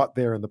that was not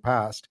there in the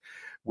past,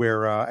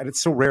 where, and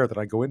it's so rare that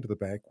I go into the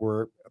bank,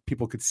 where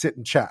people could sit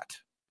and chat,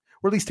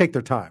 or at least take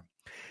their time.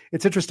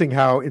 It's interesting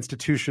how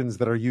institutions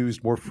that are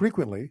used more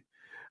frequently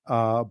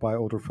by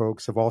older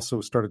folks have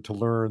also started to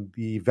learn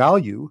the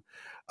value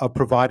of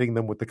providing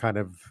them with the kind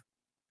of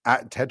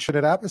attention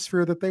and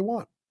atmosphere that they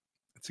want.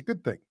 It's a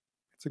good thing.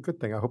 It's a good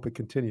thing. I hope it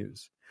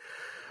continues.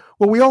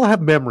 Well, we all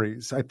have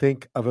memories, I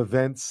think, of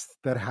events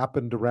that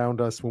happened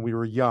around us when we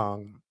were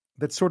young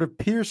that sort of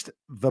pierced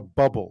the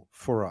bubble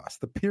for us,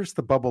 that pierced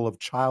the bubble of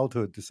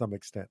childhood to some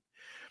extent,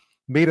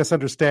 made us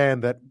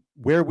understand that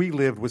where we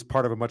lived was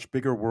part of a much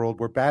bigger world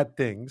where bad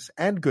things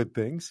and good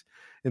things,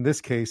 in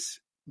this case,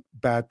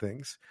 bad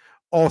things,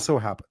 also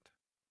happened,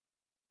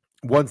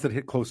 ones that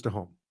hit close to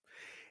home.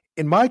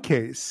 In my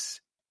case,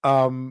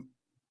 I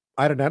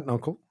had an aunt and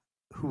uncle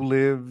who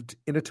lived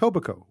in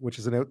Etobicoke, which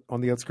is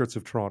on the outskirts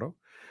of Toronto,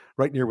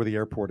 right near where the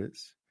airport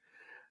is,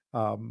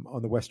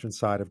 on the western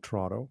side of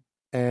Toronto.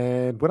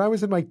 And when I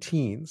was in my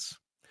teens,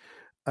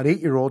 an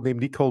 8-year-old named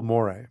Nicole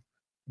Moray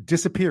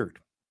disappeared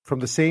from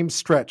the same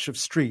stretch of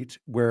street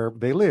where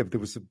they lived. There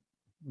was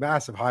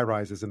massive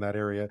high-rises in that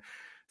area.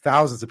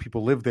 Thousands of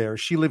people lived there.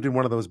 She lived in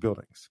one of those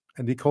buildings.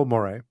 And Nicole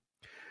Moray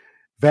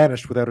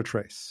vanished without a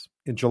trace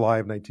in July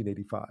of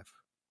 1985.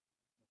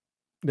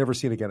 Never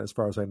seen again, as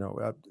far as I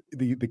know.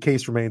 The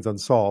case remains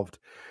unsolved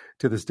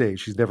to this day.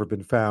 She's never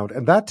been found.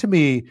 And that, to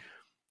me,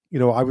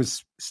 I'm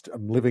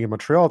living in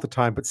Montreal at the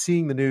time, but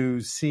seeing the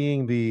news,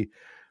 seeing the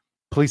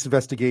police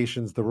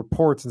investigations, the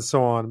reports and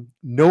so on,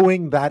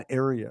 knowing that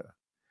area,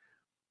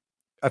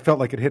 I felt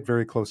like it hit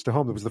very close to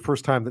home. It was the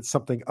first time that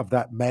something of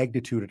that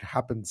magnitude had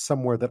happened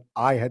somewhere that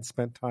I had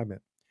spent time in,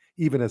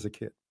 even as a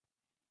kid.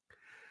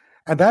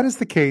 And that is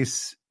the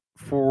case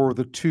for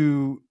the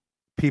two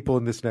people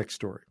in this next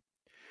story.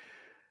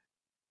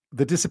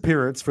 The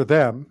disappearance for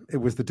them, it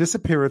was the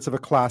disappearance of a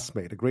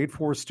classmate, a grade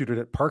 4 student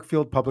at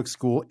Parkfield Public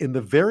School in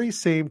the very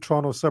same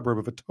Toronto suburb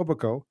of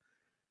Etobicoke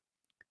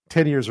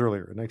 10 years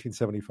earlier, in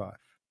 1975.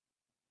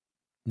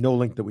 No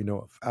link that we know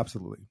of.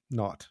 Absolutely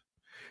not.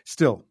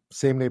 Still,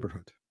 same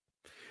neighborhood.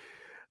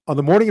 On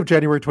the morning of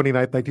January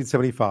 29th,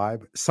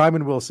 1975,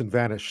 Simon Wilson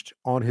vanished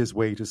on his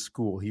way to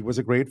school. He was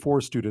a grade 4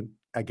 student,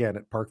 again,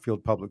 at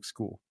Parkfield Public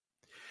School.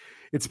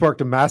 It sparked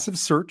a massive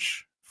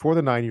search for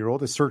the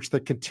 9-year-old, a search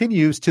that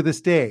continues to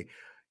this day.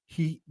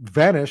 He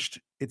vanished,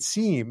 it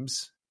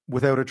seems,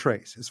 without a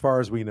trace, as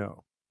far as we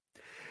know.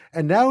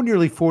 And now,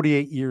 nearly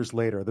 48 years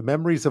later, the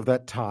memories of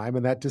that time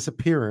and that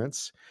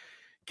disappearance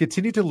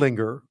continue to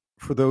linger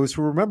for those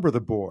who remember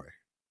the boy.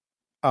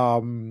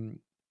 And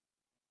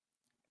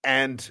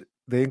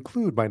they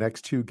include my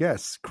next two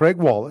guests. Craig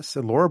Wallace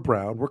and Laura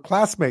Brown were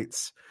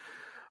classmates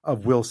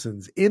of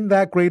Wilson's in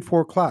that grade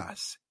 4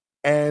 class.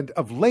 And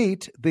of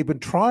late, they've been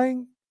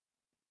trying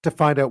to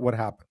find out what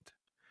happened.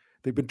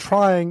 They've been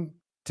trying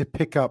to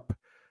pick up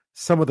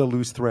some of the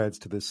loose threads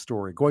to this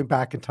story, going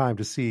back in time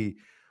to see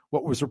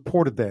what was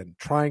reported then,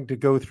 trying to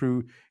go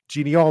through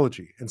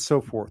genealogy and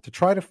so forth to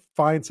try to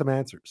find some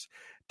answers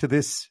to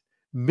this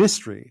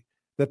mystery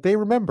that they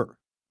remember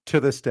to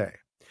this day.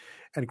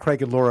 And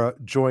Craig and Laura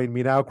join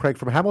me now. Craig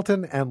from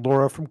Hamilton and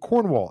Laura from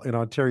Cornwall in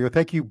Ontario.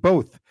 Thank you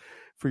both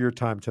for your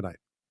time tonight.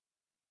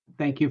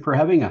 Thank you for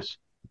having us.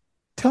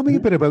 Tell me a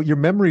bit about your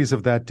memories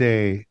of that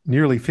day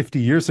nearly 50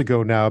 years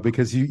ago now,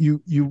 because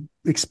you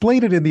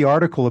explained it in the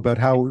article about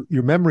how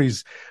your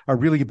memories are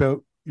really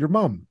about your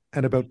mom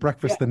and about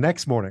breakfast the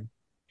next morning.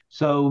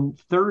 So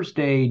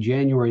Thursday,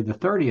 January the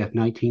 30th,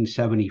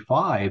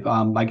 1975,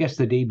 I guess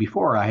the day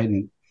before, I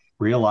hadn't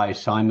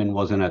realized Simon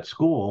wasn't at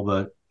school,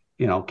 but,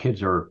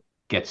 kids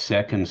get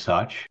sick and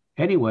such.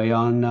 Anyway,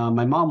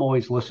 my mom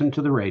always listened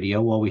to the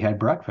radio while we had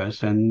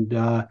breakfast,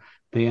 and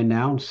they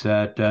announced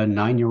that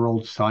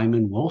 9-year-old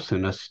Simon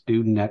Wilson, a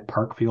student at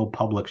Parkfield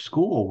Public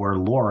School, where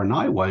Laura and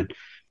I went,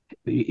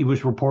 he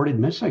was reported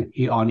missing.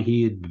 He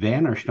had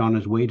vanished on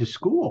his way to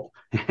school.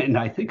 And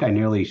I think I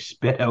nearly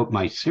spit out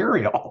my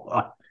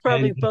cereal.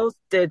 Probably both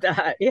did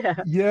that.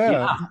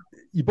 Yeah.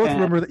 You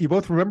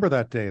both remember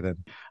that day then.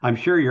 I'm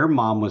sure your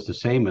mom was the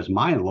same as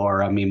mine,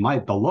 Laura. I mean,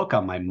 the look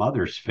on my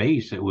mother's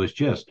face, it was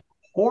just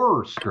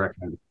horror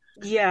stricken.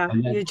 Yeah.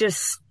 You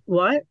just,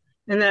 what?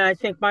 And then I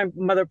think my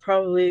mother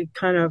probably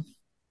kind of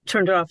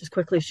turned it off as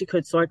quickly as she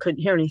could, so I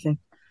couldn't hear anything.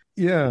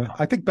 Yeah,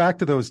 I think back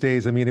to those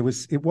days. I mean, it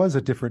was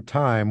a different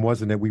time,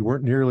 wasn't it? We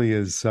weren't nearly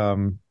as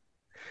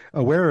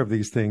aware of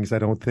these things, I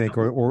don't think,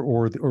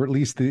 or at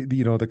least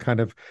the kind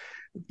of,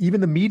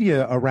 even the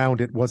media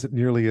around it wasn't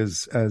nearly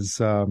as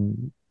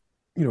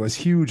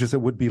huge as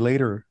it would be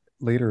later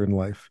in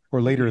life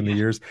or later in the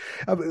years.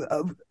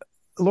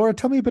 Laura,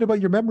 tell me a bit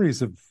about your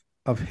memories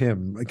of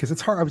him, because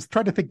it's hard. I was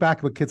trying to think back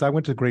about kids I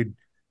went to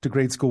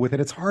grade school with,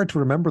 and it's hard to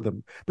remember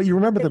them, but you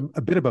remember them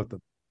a bit about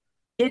them.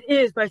 It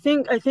is, but I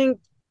think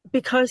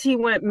because he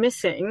went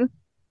missing,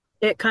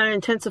 it kind of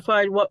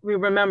intensified what we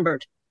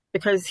remembered,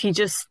 because he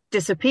just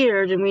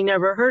disappeared and we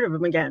never heard of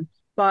him again.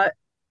 But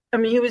I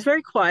mean, he was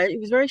very quiet. He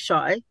was very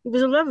shy. He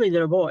was a lovely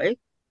little boy,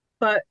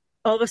 but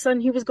all of a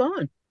sudden he was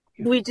gone.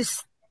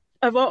 Since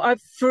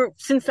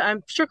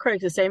I'm sure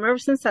Craig's the same. Ever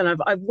since then,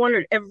 I've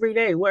wondered every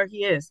day where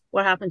he is,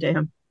 what happened to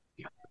him.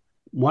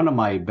 One of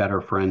my better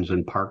friends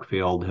in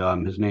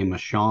Parkfield, his name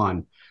was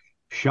Sean.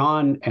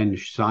 Sean and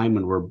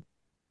Simon were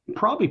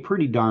probably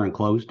pretty darn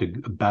close to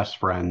best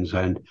friends,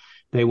 and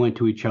they went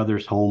to each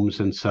other's homes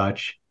and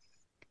such.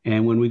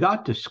 And when we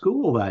got to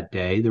school that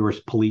day, there was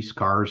police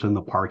cars in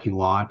the parking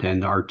lot,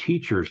 and our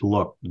teachers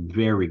looked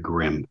very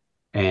grim.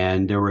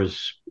 And there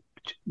was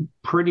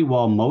pretty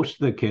well most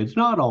of the kids,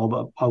 not all,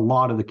 but a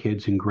lot of the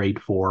kids in grade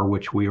 4,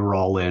 which we were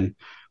all in,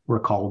 were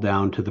called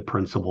down to the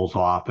principal's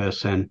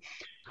office. And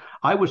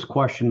I was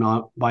questioned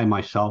by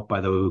myself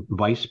by the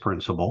vice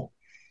principal,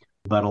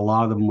 but a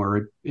lot of them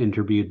were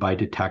interviewed by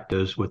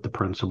detectives with the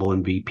principal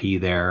and VP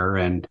there.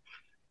 And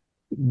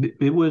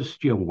it was,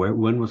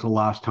 when was the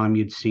last time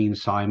you'd seen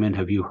Simon?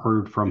 Have you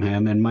heard from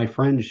him? And my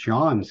friend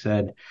Sean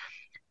said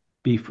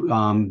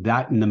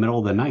that in the middle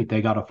of the night,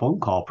 they got a phone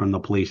call from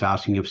the police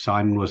asking if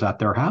Simon was at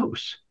their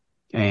house.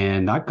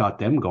 And that got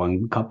them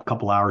going a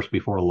couple hours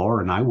before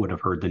Laura and I would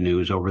have heard the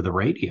news over the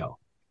radio.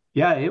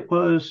 Yeah, it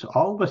was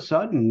all of a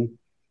sudden,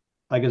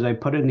 like as I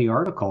put in the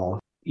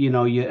article, you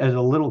as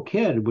a little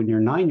kid, when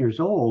you're 9 years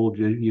old,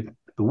 the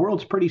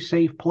world's a pretty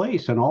safe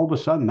place. And all of a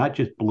sudden that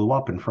just blew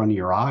up in front of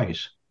your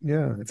eyes.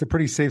 Yeah, it's a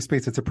pretty safe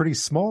space. It's a pretty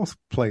small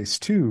place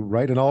too,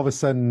 right? And all of a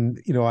sudden,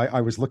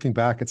 I was looking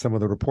back at some of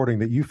the reporting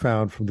that you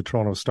found from the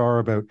Toronto Star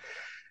about,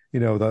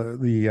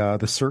 the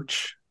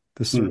search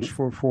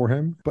for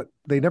him, but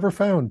they never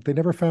found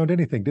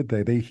anything, did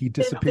they? He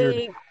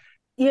disappeared.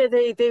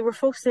 They were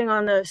focusing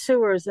on the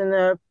sewers and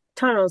the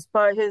tunnels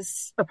by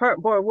his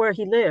apartment where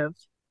he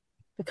lived,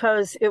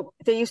 because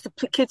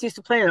kids used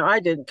to play in there. I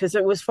didn't, because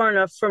it was far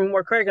enough from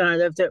where Craig and I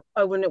lived that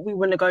we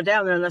wouldn't have gone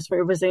down there unless we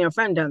were visiting a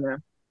friend down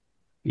there.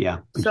 Yeah.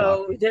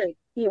 Exactly.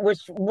 So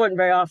which wasn't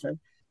very often.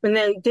 When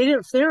they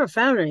never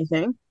found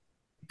anything,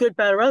 good,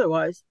 bad, or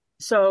otherwise.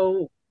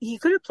 So he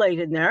could have played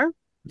in there.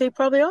 They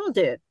probably all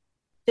did.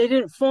 They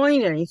didn't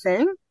find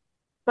anything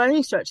by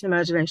any stretch of the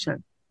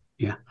imagination.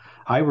 Yeah.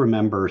 I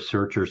remember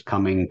searchers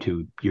coming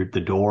to the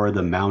door,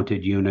 the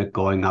mounted unit,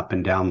 going up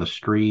and down the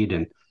street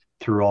and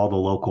through all the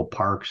local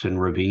parks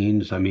and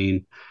ravines. I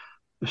mean,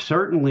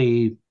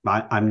 certainly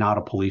I'm not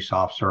a police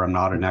officer. I'm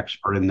not an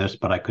expert in this,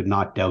 but I could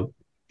not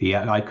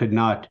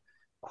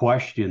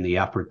question the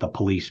effort the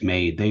police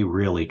made. They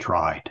really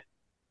tried.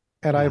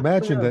 And I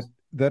imagine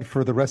that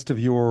for the rest of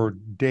your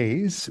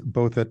days,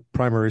 both at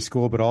primary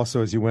school, but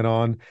also as you went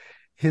on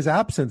his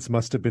absence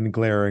must have been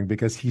glaring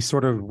because he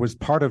sort of was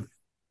part of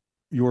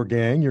your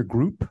gang, your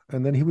group,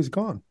 and then he was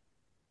gone.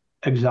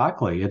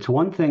 Exactly. It's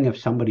one thing if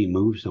somebody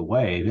moves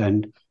away,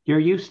 and you're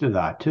used to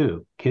that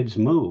too. Kids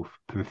move,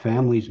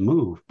 families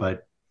move,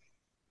 but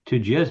to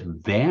just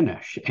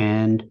vanish.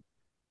 And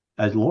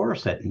as Laura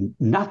said,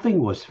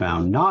 nothing was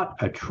found, not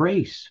a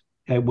trace,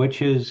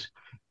 which is,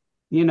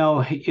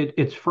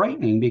 it's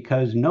frightening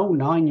because no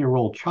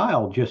 9-year-old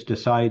child just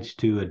decides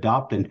to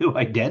adopt a new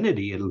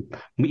identity and,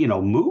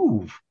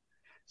 move.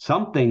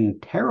 Something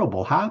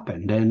terrible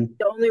happened. And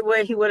the only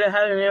way he would have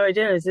had a new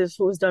identity is if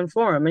it was done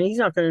for him. And he's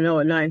not going to know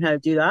at 9 how to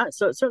do that.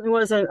 So it certainly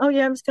wasn't, oh,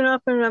 yeah, I'm just going to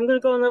up and I'm going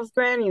to go and live with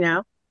Granny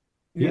now.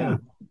 Yeah.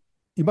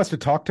 You must have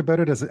talked about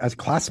it as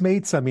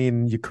classmates. I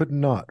mean, you could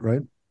not,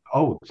 right?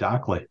 Oh,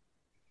 exactly.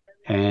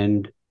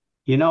 And,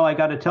 I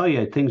got to tell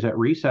you, things at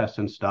recess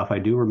and stuff, I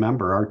do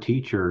remember our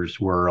teachers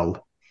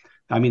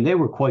they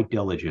were quite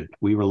diligent.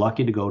 We were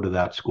lucky to go to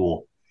that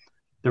school.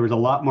 There was a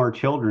lot more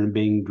children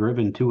being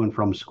driven to and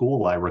from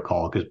school, I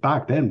recall, because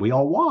back then we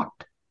all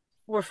walked.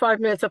 We're 5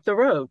 minutes up the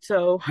road,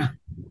 so.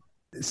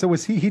 So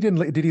was he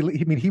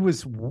he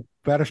was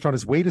vanished on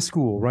his way to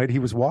school, right? He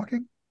was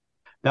walking?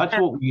 That's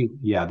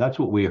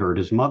what we heard.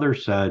 His mother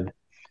said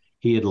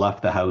he had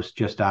left the house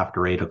just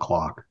after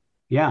 8:00.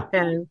 Yeah.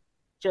 And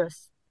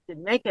just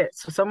didn't make it.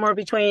 So somewhere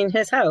between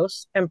his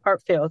house and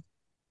Parkfield,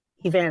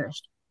 he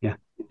vanished. Yeah.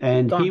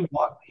 And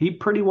he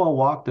pretty well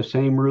walked the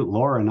same route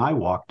Laura and I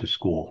walked to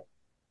school.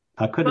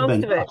 That could have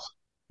been us.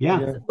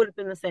 Yeah. It would have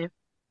been the same.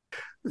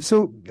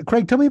 So,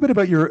 Craig, tell me a bit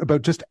about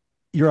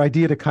your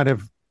idea to kind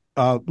of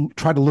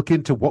try to look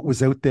into what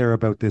was out there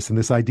about this, and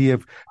this idea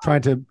of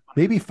trying to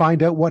maybe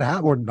find out what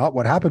happened, or not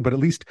what happened, but at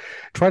least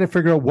try to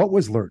figure out what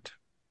was learned.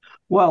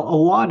 Well, a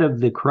lot of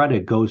the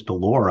credit goes to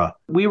Laura.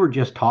 We were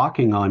just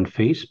talking on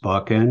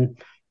Facebook, and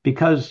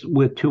because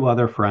with 2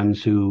 other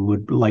friends who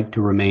would like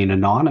to remain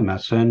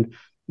anonymous, and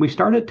we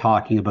started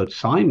talking about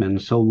Simon.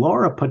 So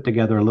Laura put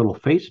together a little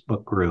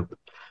Facebook group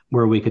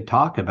where we could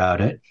talk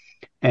about it.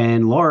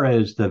 And Laura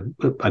is the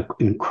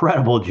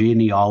incredible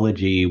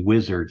genealogy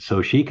wizard,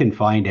 so she can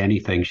find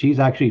anything. She's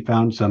actually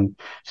found some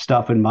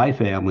stuff in my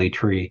family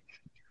tree.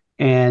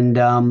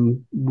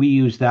 And we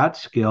used that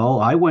skill.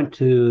 I went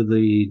to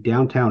the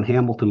downtown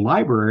Hamilton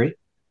library,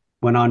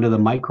 went onto the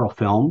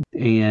microfilm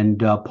and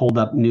pulled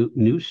up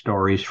news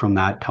stories from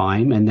that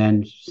time, and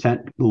then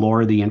sent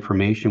Laura the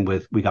information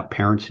we got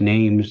parents'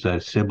 names,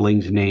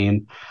 siblings'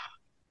 name.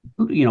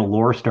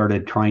 Laura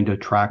started trying to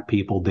track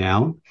people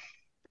down.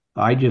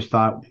 I just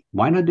thought,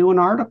 why not do an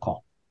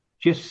article?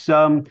 Just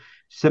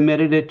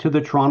submitted it to the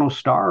Toronto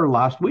Star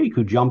last week,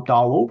 who jumped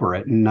all over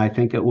it. And I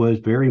think it was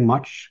very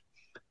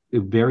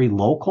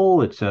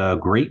local. It's a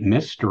great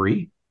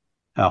mystery,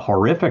 a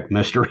horrific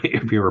mystery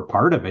if you're a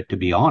part of it, to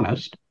be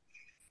honest,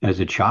 as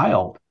a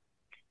child.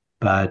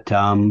 But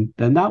then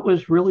that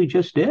was really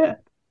just it.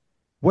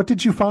 What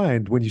did you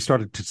find when you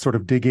started to sort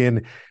of dig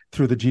in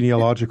through the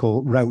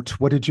genealogical route?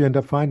 What did you end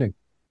up finding?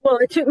 Well,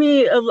 it took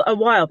me a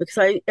while because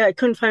I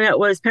couldn't find out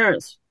what his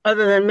parents,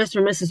 other than Mr.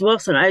 and Mrs.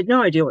 Wilson. I had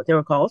no idea what they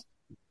were called.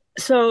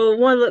 So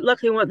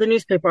luckily, one of the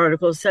newspaper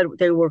articles said what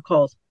they were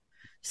called.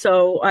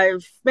 So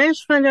I've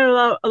managed to find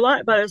out a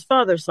lot about his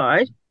father's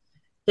side.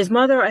 His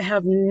mother, I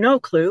have no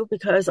clue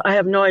because I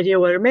have no idea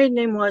what her maiden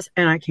name was,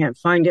 and I can't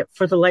find it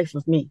for the life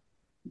of me.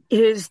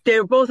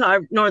 They're both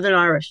Northern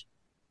Irish.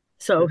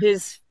 So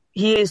his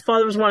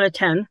father was one of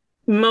 10.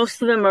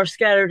 Most of them are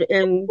scattered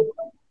in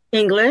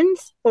England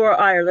or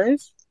Ireland.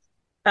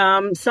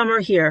 Some are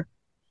here.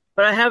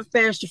 But I have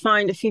managed to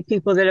find a few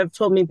people that have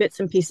told me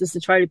bits and pieces to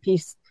try to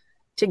piece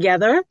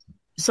together.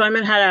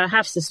 Simon had a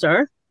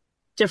half-sister,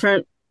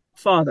 different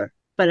father,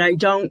 but I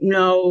don't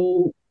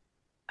know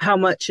how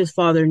much his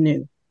father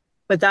knew.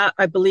 But that,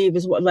 I believe,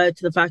 is what led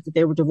to the fact that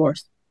they were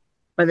divorced.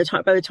 By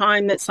the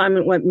time that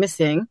Simon went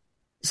missing,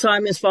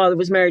 Simon's father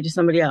was married to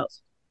somebody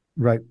else.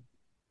 Right.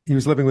 He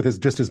was living with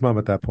his mom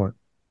at that point.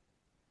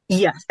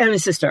 Yes, and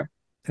his sister,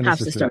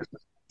 half-sister.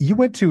 You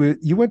went to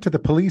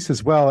the police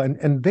as well,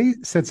 and they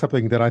said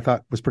something that I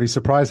thought was pretty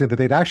surprising, that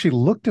they'd actually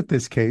looked at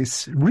this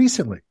case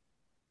recently.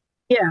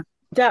 Yeah.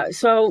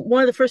 So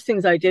one of the first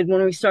things I did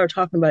when we started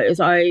talking about it is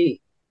I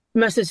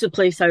messaged the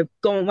police. I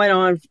went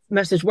on,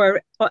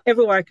 messaged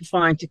everywhere I could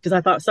find, because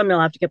I thought somebody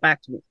will have to get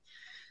back to me.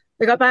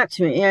 They got back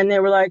to me, and they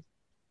were like,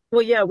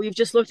 well, yeah, we've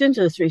just looked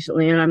into this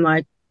recently. And I'm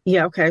like,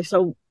 yeah, okay.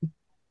 So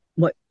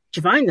what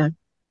did you find then?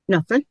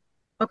 Nothing.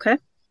 Okay.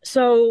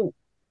 So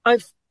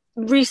I've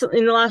recently,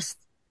 in the last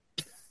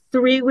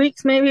 3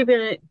 weeks, maybe,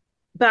 been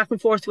back and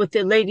forth with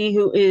the lady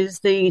who is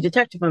the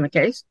detective on the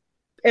case.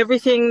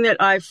 Everything that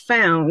I've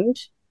found,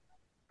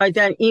 I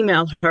then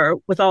emailed her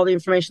with all the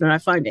information that I'm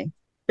finding.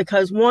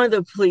 Because one of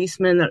the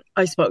policemen that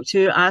I spoke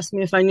to asked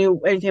me if I knew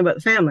anything about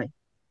the family,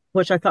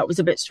 which I thought was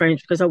a bit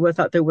strange because I would have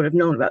thought they would have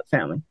known about the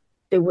family.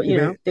 They would,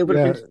 they would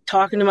have been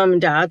talking to mom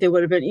and dad. They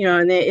would have been,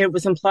 and it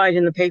was implied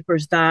in the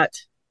papers that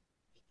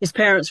his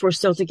parents were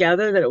still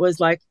together, that it was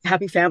like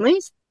happy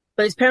families,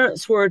 but his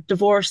parents were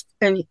divorced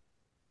and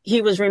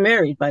he was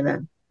remarried by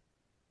then.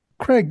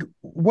 Craig,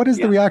 what has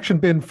the reaction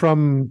been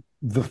from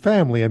the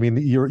family. I mean,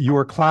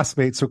 you're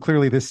classmates, so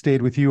clearly this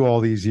stayed with you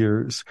all these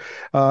years.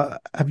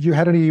 Have you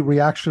had any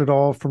reaction at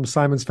all from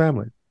Simon's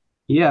family?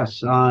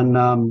 Yes,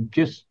 on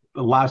just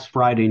last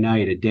Friday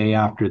night, a day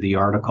after the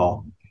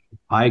article,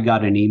 I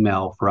got an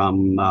email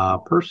from a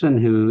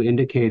person who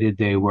indicated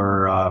they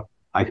were,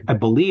 I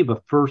believe,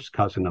 a first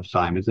cousin of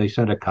Simon's. They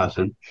said a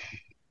cousin.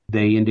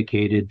 They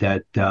indicated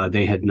that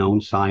they had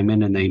known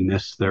Simon and they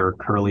missed their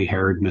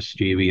curly-haired,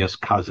 mischievous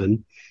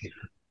cousin.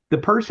 The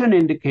person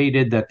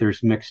indicated that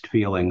there's mixed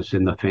feelings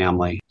in the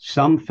family.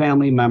 Some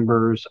family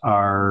members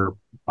are,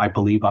 I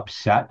believe,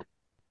 upset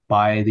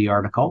by the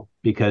article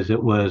because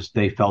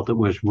they felt it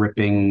was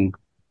ripping,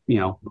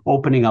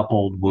 opening up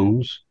old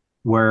wounds,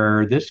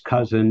 where this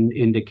cousin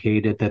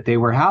indicated that they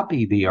were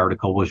happy the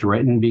article was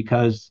written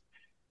because,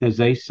 as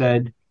they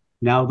said,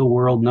 now the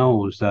world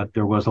knows that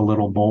there was a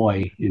little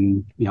boy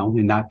in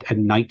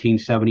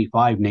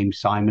 1975 named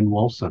Simon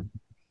Wilson.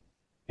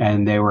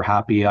 And they were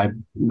happy it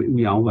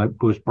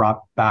was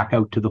brought back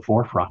out to the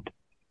forefront.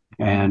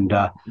 And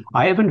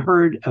I haven't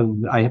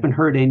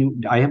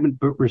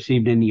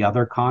received any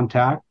other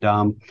contact.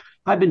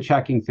 I've been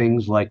checking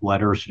things like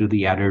letters to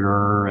the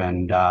editor,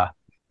 and I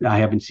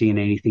haven't seen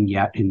anything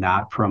yet in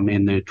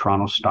the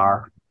Toronto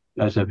Star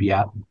as of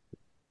yet.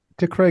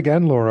 To Craig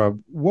and Laura,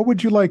 what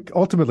would you like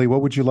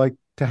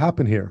to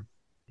happen here?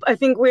 I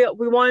think we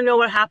want to know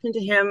what happened to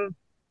him,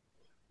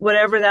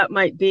 whatever that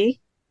might be.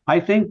 I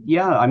think,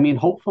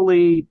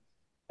 hopefully,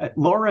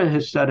 Laura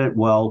has said it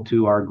well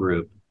to our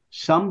group.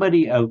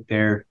 Somebody out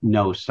there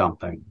knows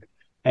something.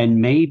 And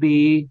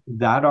maybe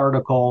that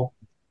article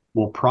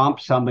will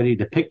prompt somebody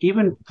to pick,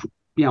 even,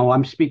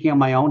 I'm speaking on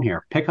my own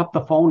here, pick up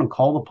the phone and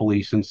call the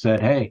police and said,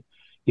 hey,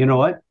 you know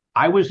what?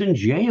 I was in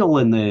jail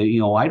in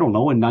in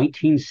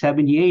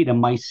 1978,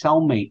 and my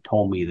cellmate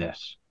told me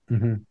this.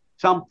 Mm-hmm.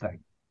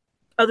 Something.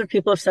 Other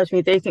people have said to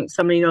me they think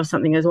somebody knows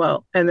something as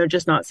well, and they're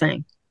just not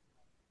saying.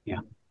 Yeah.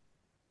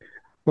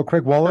 Well,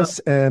 Craig Wallace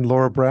and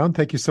Laura Brown,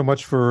 thank you so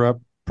much for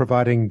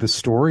providing the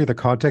story, the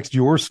context,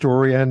 your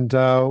story, and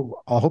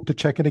I'll hope to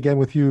check in again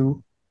with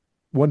you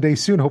one day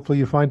soon. Hopefully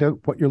you find out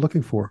what you're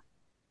looking for.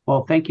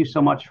 Well, thank you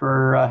so much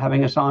for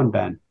having us on,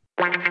 Ben.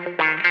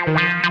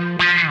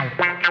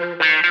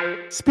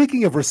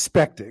 Speaking of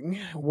respecting,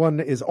 one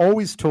is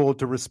always told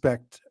to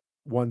respect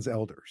one's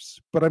elders,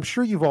 but I'm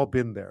sure you've all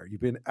been there. You've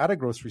been at a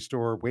grocery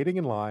store waiting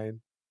in line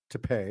to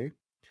pay,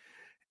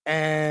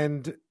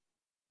 and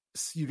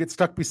you get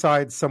stuck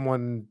beside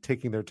someone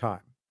taking their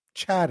time,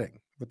 chatting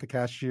with the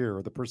cashier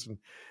or the person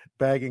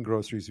bagging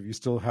groceries, if you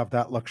still have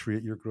that luxury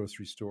at your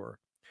grocery store.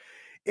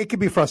 It can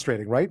be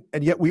frustrating, right?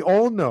 And yet we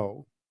all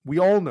know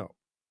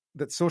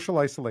that social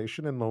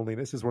isolation and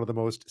loneliness is one of the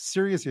most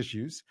serious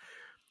issues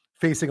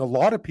facing a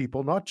lot of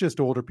people, not just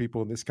older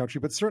people in this country,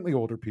 but certainly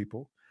older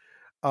people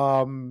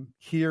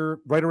here,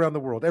 right around the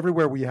world,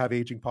 everywhere we have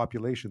aging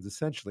populations,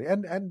 essentially,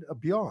 and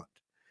beyond.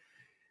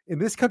 In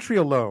this country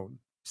alone,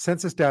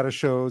 census data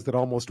shows that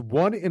almost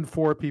 1 in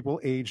 4 people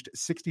aged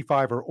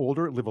 65 or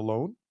older live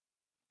alone,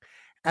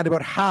 and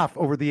about half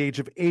over the age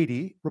of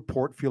 80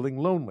 report feeling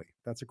lonely.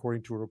 That's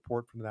according to a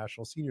report from the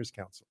National Seniors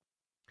Council.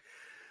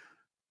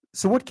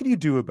 So what can you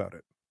do about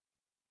it?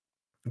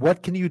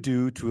 What can you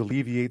do to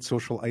alleviate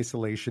social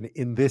isolation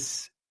in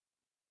this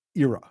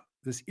era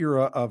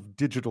of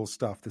digital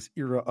stuff, this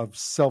era of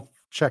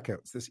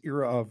self-checkouts, this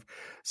era of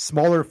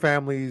smaller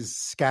families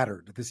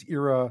scattered, this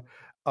era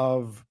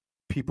of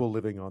people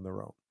living on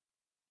their own,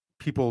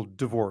 people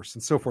divorced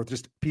and so forth,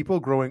 just people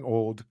growing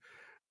old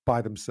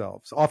by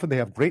themselves. Often they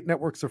have great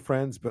networks of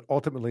friends, but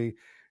ultimately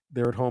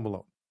they're at home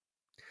alone.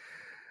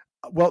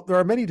 Well, there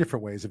are many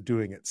different ways of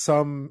doing it,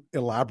 some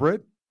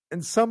elaborate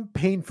and some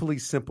painfully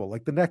simple,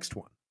 like the next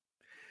one.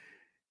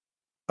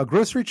 A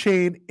grocery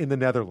chain in the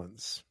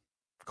Netherlands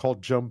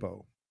called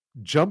Jumbo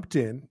jumped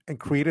in and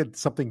created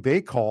something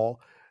they call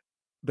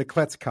the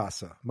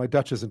Kletskasse. My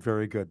Dutch isn't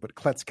very good, but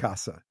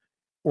Kletskasse,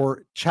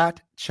 or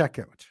chat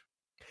checkout.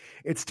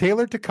 It's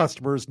tailored to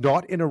customers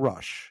not in a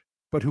rush,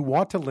 but who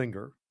want to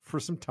linger for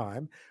some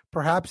time,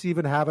 perhaps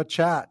even have a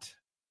chat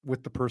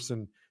with the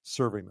person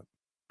serving them.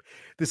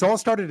 This all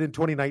started in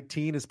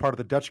 2019 as part of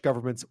the Dutch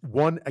government's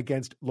One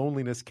Against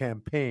Loneliness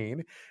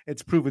campaign.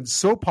 It's proven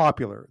so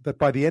popular that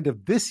by the end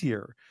of this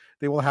year,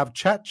 they will have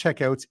chat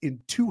checkouts in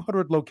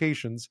 200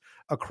 locations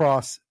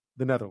across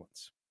the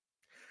Netherlands.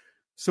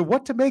 So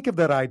what to make of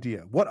that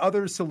idea? What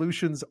other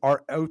solutions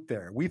are out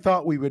there? We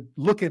thought we would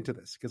look into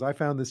this because I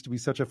found this to be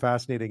such a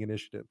fascinating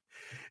initiative.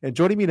 And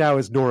joining me now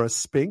is Nora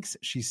Spinks.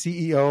 She's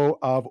CEO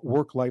of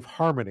Work-Life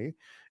Harmony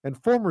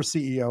and former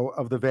CEO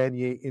of the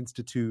Vanier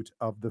Institute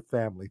of the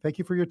Family. Thank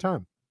you for your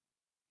time.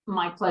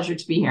 My pleasure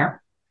to be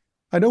here.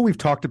 I know we've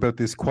talked about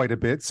this quite a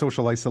bit.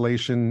 Social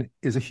isolation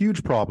is a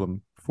huge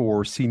problem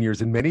for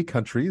seniors in many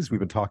countries. We've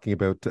been talking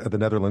about the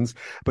Netherlands,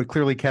 but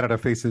clearly Canada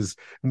faces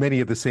many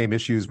of the same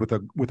issues with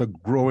a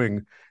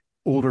growing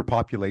older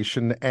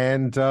population,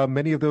 and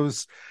many of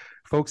those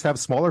folks have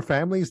smaller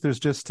families. There's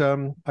just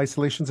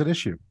isolation's an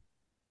issue.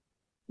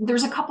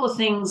 There's a couple of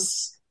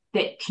things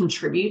that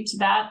contribute to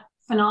that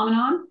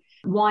phenomenon.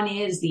 One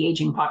is the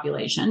aging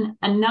population.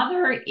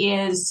 Another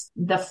is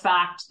the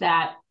fact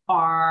that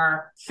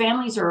our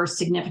families are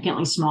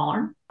significantly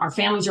smaller. Our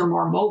families are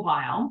more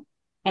mobile.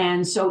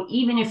 And so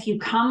even if you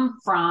come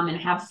from and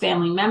have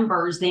family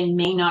members, they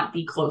may not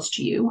be close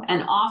to you.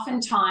 And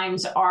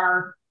oftentimes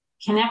our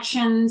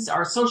connections,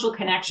 our social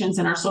connections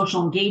and our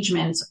social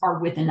engagements are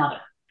with another.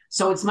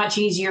 So it's much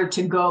easier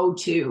to go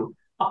to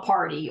a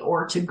party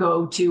or to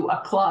go to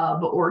a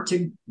club or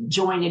to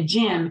join a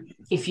gym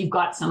if you've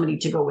got somebody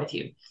to go with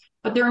you.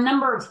 But there are a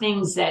number of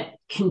things that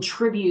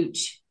contribute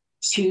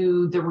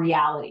to the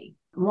reality.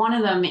 One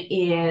of them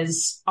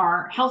is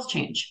our health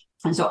change.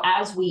 And so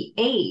as we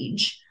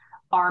age,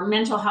 our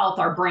mental health,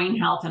 our brain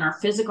health, and our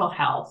physical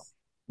health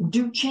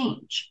do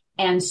change.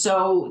 And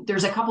so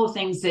there's a couple of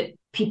things that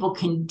people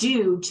can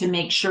do to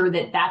make sure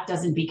that that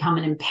doesn't become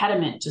an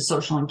impediment to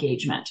social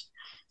engagement.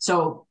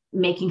 So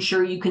making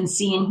sure you can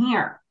see and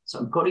hear.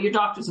 So go to your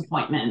doctor's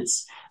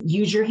appointments,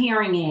 use your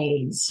hearing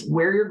aids,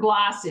 wear your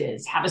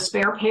glasses, have a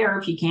spare pair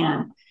if you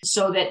can,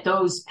 so that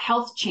those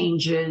health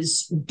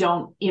changes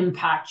don't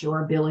impact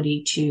your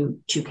ability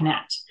to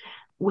connect.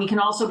 We can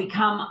also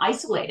become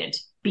isolated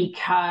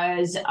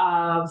because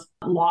of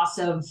loss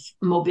of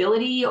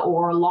mobility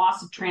or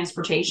loss of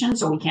transportation.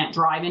 So we can't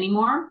drive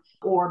anymore,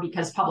 or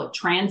because public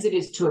transit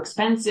is too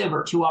expensive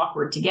or too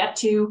awkward to get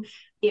to.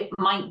 It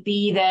might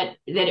be that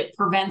it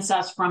prevents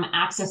us from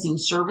accessing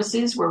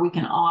services where we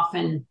can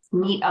often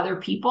meet other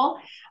people,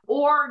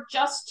 or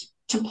just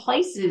to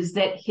places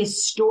that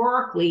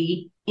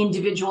historically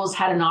individuals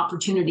had an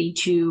opportunity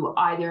to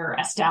either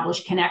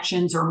establish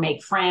connections or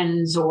make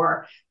friends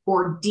or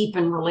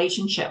deepen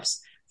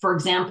relationships. For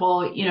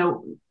example,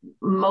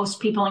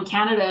 most people in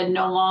Canada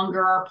no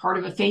longer are part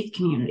of a faith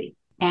community.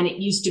 And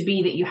it used to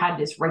be that you had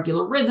this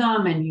regular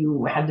rhythm and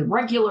you had the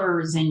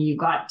regulars and you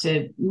got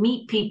to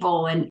meet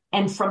people.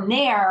 And from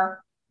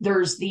there,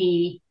 there's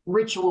the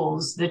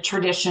rituals, the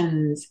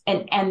traditions,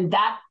 and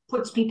that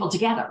puts people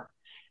together.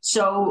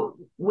 So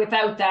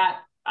without that,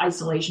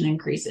 isolation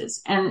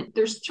increases. And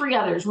there's three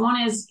others.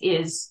 One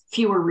is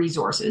fewer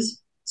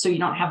resources. So you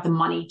don't have the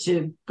money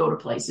to go to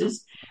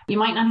places. You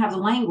might not have the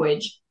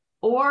language,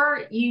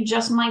 or you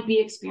just might be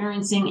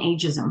experiencing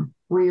ageism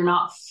where you're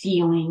not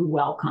feeling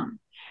welcome.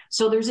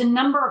 So there's a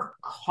number of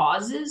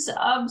causes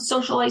of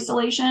social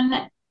isolation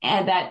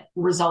that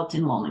result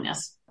in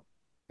loneliness.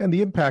 And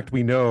the impact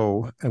we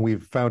know, and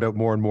we've found out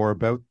more and more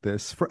about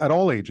this at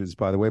all ages,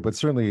 by the way, but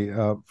certainly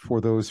for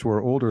those who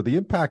are older, the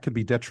impact can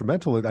be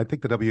detrimental. I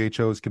think the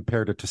WHO has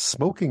compared it to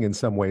smoking in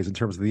some ways in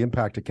terms of the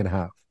impact it can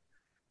have.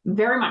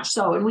 Very much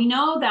so. And we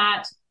know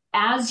that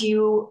as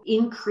you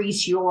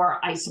increase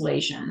your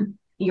isolation,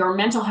 your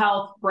mental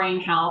health, brain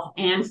health,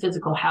 and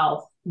physical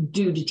health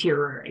do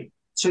deteriorate.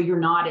 So you're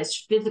not as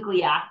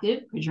physically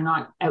active because you're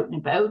not out and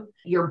about.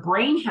 Your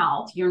brain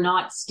health, you're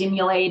not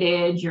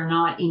stimulated, you're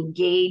not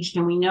engaged.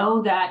 And we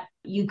know that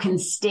you can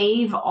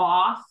stave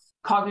off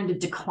cognitive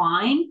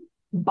decline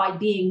by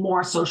being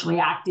more socially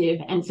active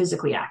and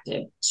physically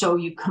active. So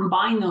you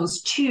combine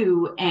those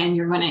two and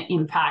you're going to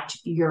impact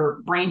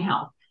your brain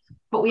health.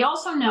 But we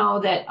also know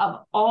that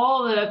of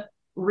all the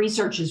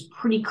research is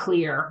pretty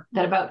clear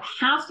that about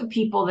half the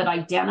people that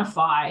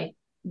identify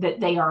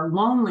that they are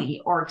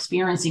lonely or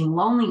experiencing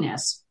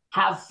loneliness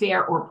have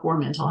fair or poor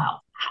mental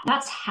health.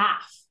 That's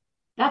half.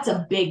 That's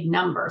a big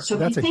number. So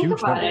if you think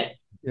about it,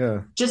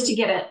 just to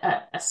get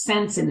a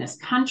sense in this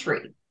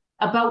country,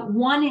 about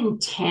 1 in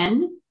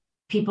 10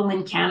 people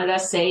in Canada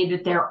say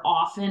that they're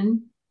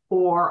often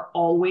or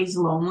always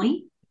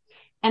lonely.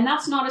 And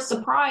that's not a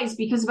surprise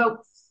because about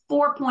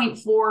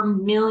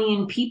 4.4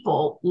 million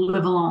people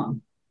live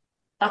alone.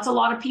 That's a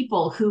lot of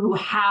people who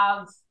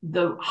have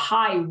the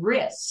high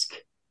risk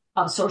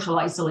of social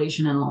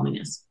isolation and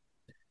loneliness.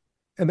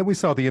 And then we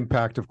saw the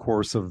impact, of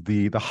course, of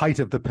the height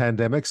of the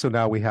pandemic. So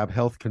now we have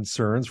health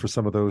concerns for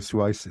some of those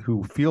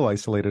who feel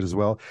isolated as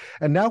well.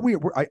 And now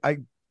I've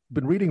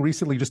been reading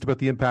recently just about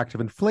the impact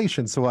of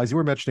inflation. So as you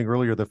were mentioning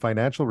earlier, the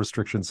financial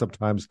restrictions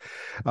sometimes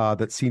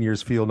that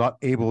seniors feel not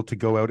able to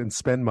go out and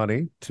spend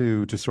money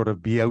to sort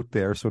of be out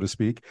there, so to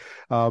speak.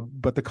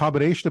 But the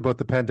combination about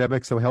the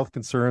pandemic, so health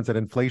concerns and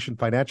inflation,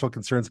 financial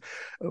concerns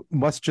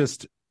must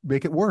just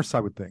make it worse,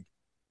 I would think.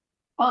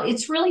 Well,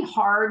 it's really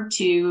hard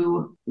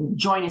to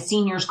join a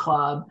seniors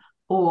club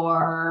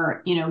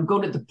or, go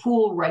to the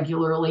pool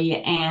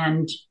regularly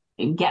and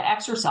get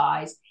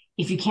exercise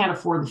if you can't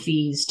afford the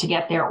fees to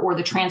get there or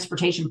the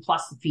transportation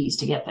plus the fees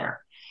to get there.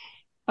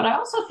 But I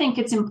also think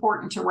it's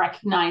important to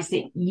recognize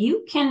that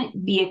you can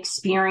be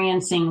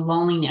experiencing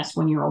loneliness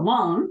when you're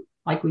alone,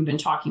 like we've been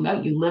talking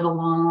about. You live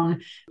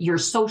alone. Your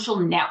social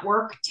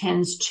network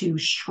tends to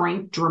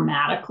shrink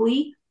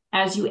dramatically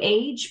as you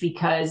age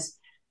because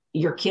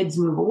your kids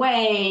move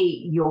away,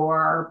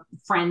 your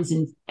friends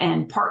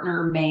and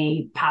partner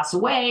may pass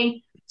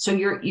away. So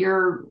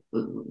your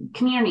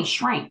community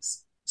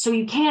shrinks. So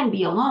you can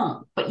be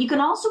alone, but you can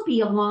also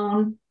be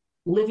alone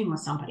living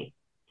with somebody.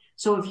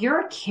 So if you're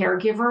a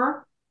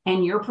caregiver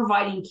and you're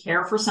providing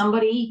care for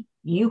somebody,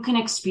 you can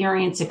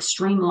experience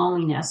extreme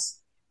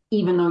loneliness,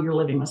 even though you're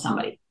living with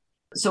somebody.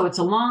 So it's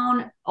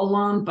alone,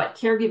 but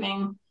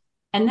caregiving.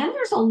 And then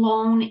there's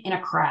alone in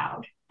a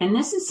crowd. And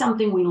this is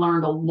something we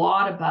learned a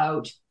lot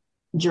about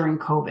during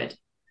COVID,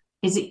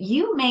 is that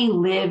you may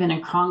live in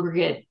a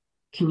congregate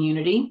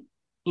community,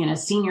 in a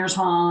senior's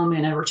home,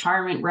 in a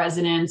retirement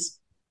residence,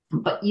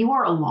 but you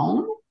are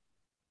alone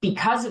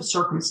because of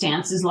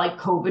circumstances like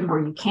COVID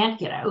where you can't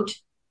get out.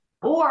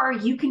 Or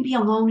you can be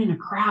alone in a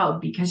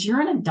crowd because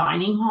you're in a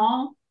dining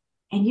hall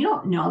and you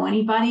don't know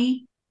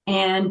anybody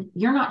and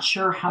you're not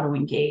sure how to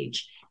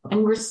engage.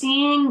 And we're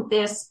seeing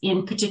this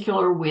in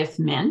particular with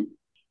men.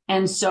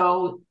 And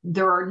so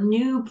there are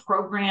new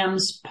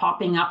programs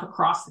popping up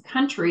across the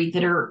country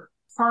that are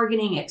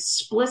targeting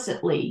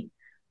explicitly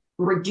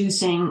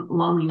reducing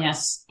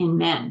loneliness in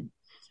men.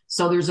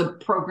 So there's a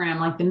program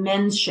like the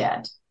Men's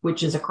Shed,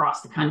 which is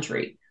across the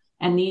country.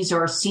 And these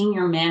are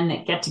senior men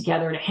that get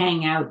together to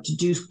hang out, to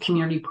do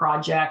community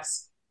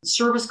projects.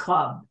 Service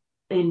club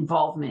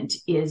involvement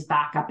is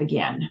back up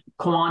again.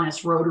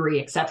 Kiwanis,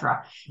 Rotary,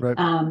 etc. Right.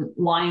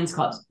 Lions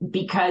clubs,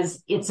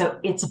 because it's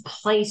a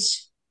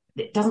place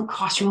that doesn't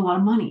cost you a lot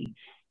of money,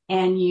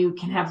 and you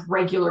can have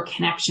regular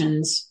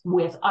connections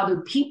with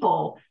other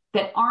people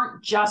that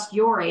aren't just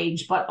your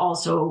age, but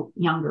also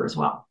younger as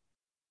well.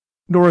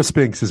 Nora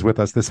Spinks is with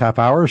us this half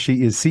hour.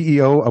 She is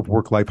CEO of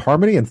Work-Life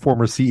Harmony and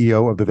former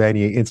CEO of the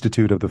Vanier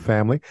Institute of the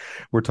Family.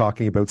 We're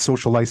talking about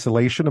social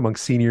isolation among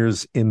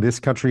seniors in this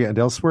country and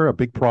elsewhere, a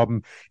big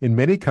problem in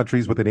many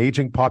countries with an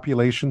aging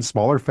population,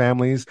 smaller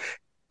families,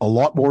 a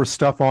lot more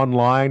stuff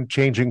online,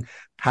 changing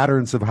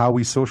patterns of how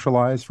we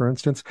socialize, for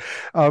instance.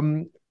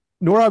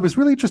 Nora, I was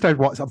really interested.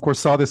 I, of course,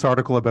 saw this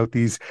article about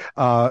these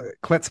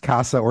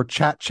Kletskassa or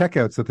chat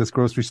checkouts that this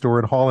grocery store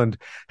in Holland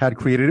had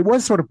created. It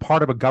was sort of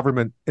part of a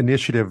government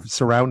initiative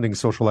surrounding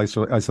social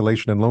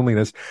isolation and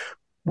loneliness.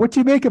 What do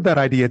you make of that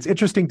idea? It's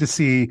interesting to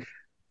see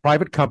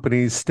private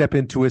companies step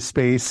into a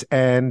space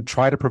and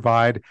try to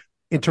provide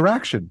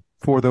interaction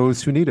for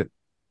those who need it.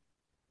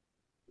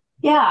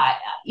 Yeah,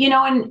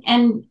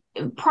 and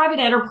private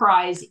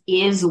enterprise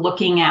is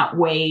looking at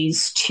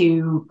ways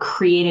to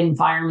create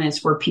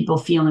environments where people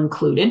feel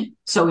included.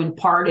 So in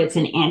part, it's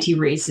an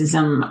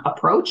anti-racism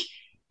approach.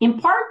 In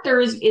part,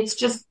 it's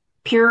just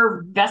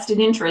pure vested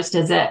interest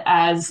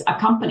as a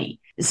company.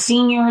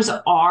 Seniors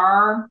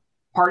are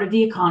part of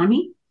the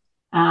economy.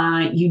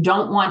 You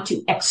don't want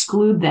to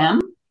exclude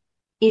them.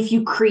 If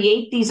you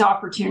create these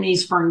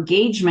opportunities for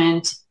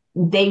engagement,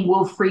 they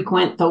will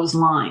frequent those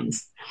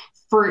lines.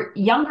 For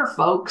younger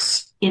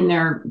folks in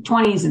their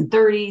 20s and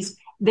 30s,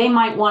 they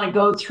might want to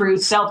go through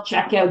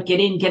self-checkout,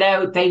 get in, get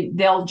out.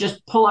 They'll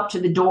just pull up to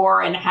the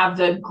door and have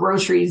the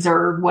groceries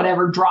or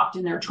whatever dropped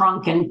in their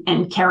trunk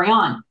and carry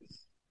on.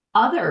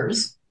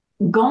 Others,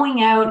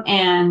 going out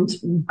and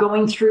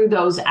going through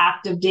those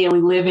active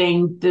daily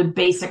living, the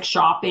basic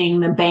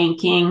shopping, the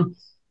banking,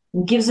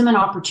 gives them an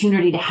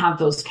opportunity to have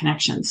those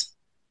connections.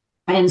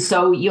 And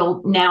so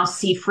you'll now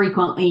see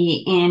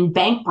frequently in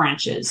bank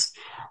branches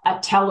a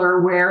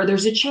teller where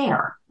there's a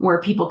chair where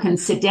people can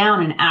sit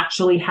down and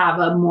actually have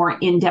a more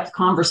in-depth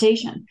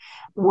conversation.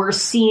 We're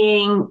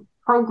seeing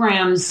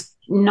programs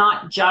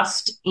not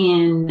just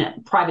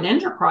in private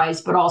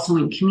enterprise, but also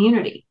in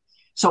community.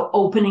 So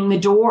opening the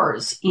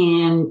doors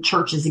in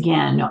churches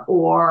again,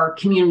 or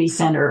community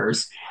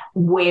centers,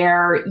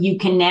 where you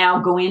can now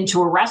go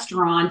into a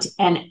restaurant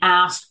and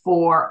ask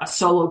for a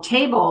solo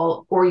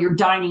table, or you're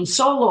dining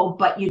solo,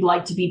 but you'd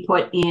like to be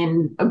put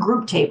in a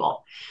group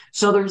table.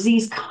 So there's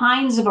these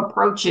kinds of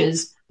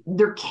approaches.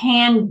 There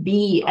can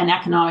be an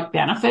economic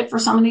benefit for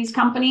some of these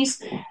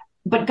companies,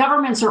 but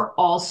governments are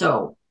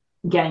also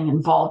getting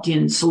involved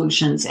in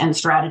solutions and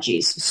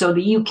strategies. So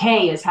the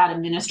UK has had a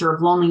minister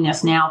of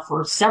loneliness now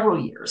for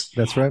several years.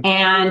 That's right.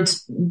 And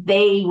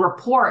they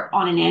report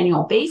on an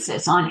annual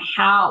basis on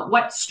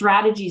what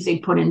strategies they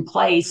put in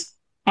place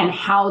and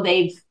how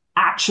they've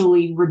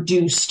actually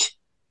reduced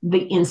the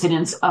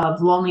incidence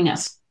of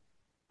loneliness.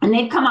 And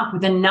they've come up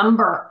with a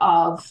number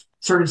of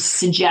sort of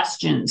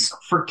suggestions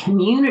for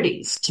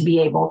communities to be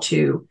able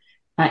to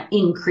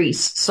increase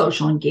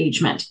social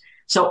engagement.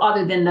 So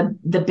other than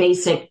the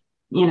basic,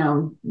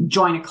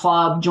 join a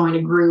club, join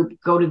a group,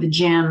 go to the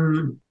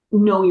gym,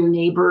 know your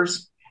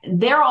neighbors,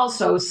 they're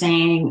also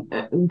saying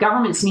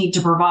governments need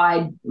to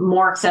provide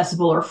more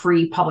accessible or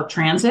free public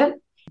transit,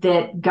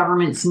 that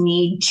governments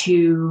need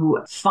to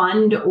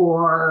fund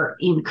or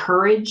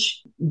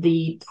encourage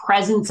the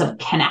presence of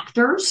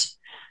connectors,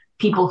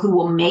 people who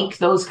will make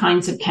those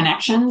kinds of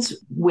connections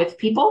with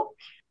people.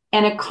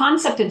 And a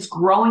concept that's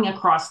growing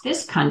across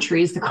this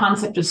country is the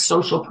concept of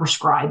social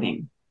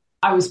prescribing.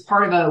 I was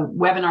part of a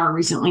webinar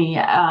recently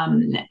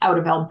out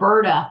of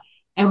Alberta,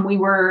 and we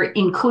were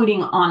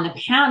including on the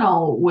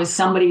panel was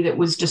somebody that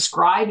was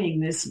describing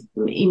this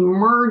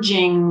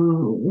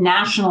emerging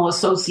national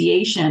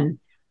association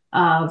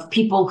of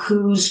people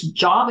whose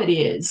job it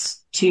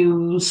is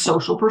to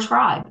social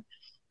prescribe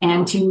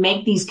and to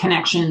make these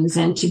connections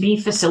and to be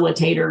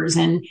facilitators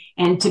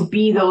and to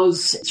be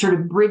those sort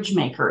of bridge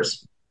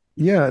makers.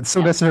 Yeah, it's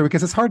so necessary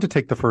because it's hard to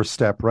take the first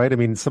step, right? I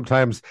mean,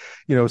 sometimes,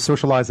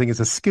 socializing is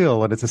a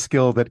skill, and it's a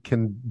skill that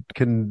can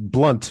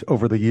blunt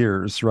over the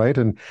years, right?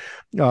 And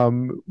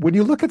when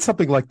you look at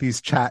something like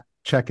these chat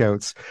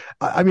checkouts,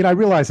 I mean, I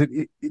realize it.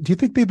 Do you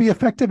think they'd be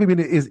effective? I mean,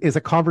 is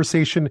a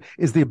conversation,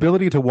 is the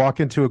ability to walk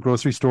into a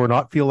grocery store,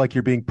 not feel like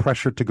you're being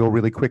pressured to go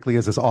really quickly,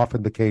 as is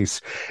often the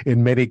case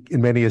in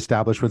many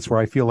establishments, where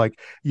I feel like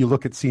you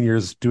look at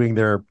seniors doing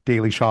their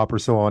daily shop or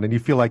so on, and you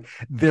feel like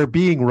they're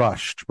being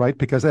rushed, right?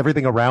 Because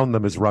everything around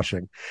them is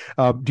rushing.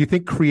 Do you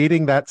think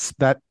creating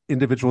that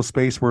individual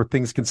space where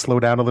things can slow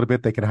down a little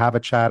bit, they can have a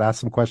chat, ask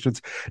some questions,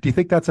 do you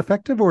think that's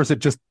effective, or is it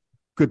just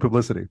good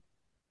publicity?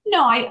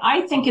 No,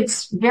 I think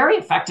it's very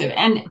effective.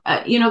 And,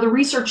 the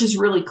research is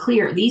really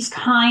clear. These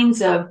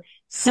kinds of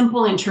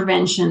simple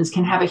interventions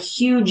can have a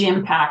huge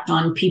impact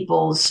on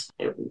people's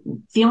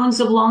feelings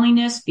of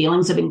loneliness,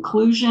 feelings of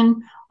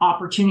inclusion,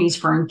 opportunities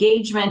for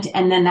engagement,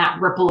 and then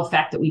that ripple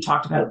effect that we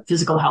talked about,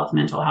 physical health,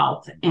 mental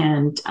health,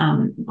 and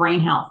brain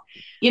health.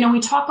 We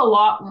talk a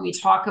lot when we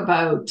talk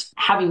about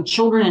having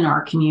children in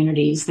our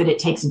communities that it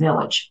takes a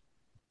village.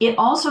 It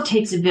also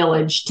takes a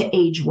village to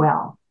age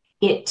well.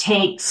 It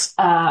takes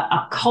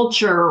a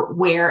culture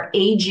where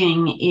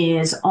aging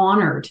is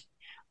honored,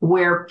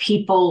 where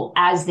people,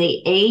 as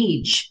they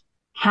age,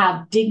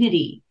 have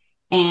dignity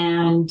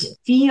and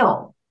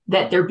feel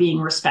that they're being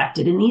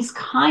respected. And these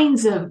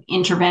kinds of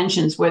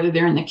interventions, whether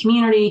they're in the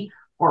community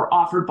or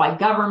offered by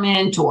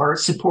government or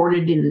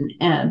supported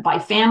by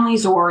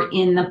families or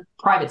in the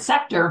private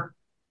sector,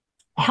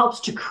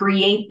 helps to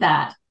create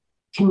that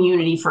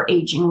community for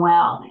aging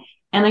well.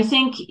 And I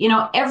think,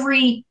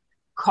 every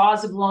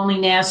cause of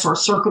loneliness or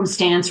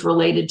circumstance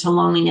related to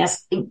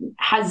loneliness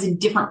has a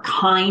different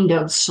kind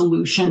of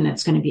solution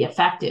that's going to be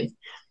effective.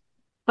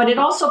 But it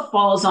also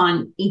falls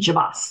on each of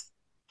us.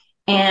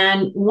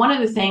 And one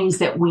of the things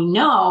that we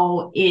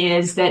know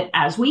is that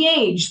as we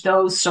age,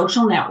 those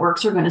social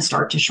networks are going to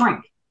start to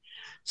shrink.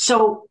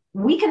 So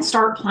we can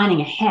start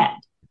planning ahead.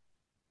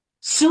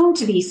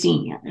 Soon-to-be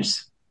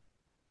seniors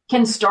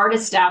can start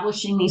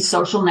establishing these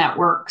social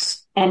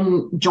networks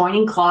and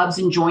joining clubs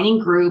and joining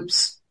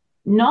groups,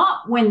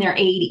 not when they're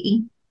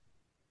 80,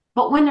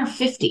 but when they're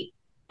 50,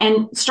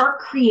 and start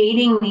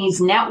creating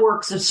these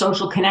networks of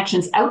social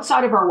connections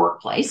outside of our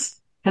workplace,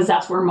 because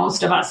that's where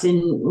most of us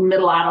in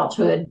middle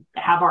adulthood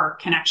have our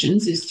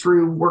connections, is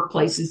through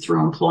workplaces,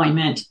 through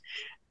employment.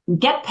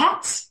 Get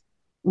pets.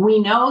 We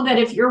know that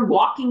if you're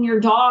walking your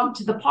dog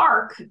to the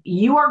park,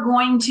 you are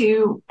going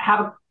to have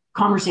a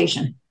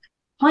conversation.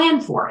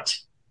 Plan for it.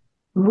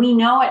 We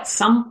know at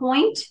some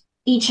point,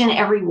 each and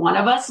every one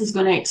of us is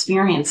going to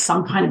experience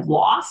some kind of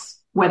loss,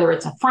 whether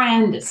it's a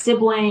friend, a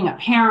sibling, a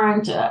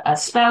parent, a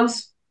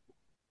spouse.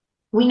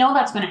 We know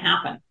that's going to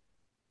happen.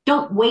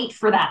 Don't wait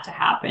for that to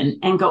happen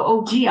and go,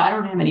 oh, gee, I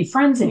don't have any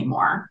friends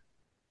anymore.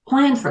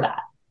 Plan for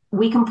that.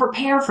 We can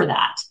prepare for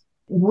that.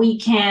 We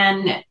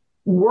can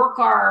work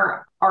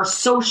our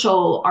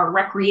social, our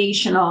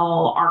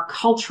recreational, our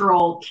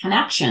cultural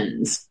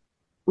connections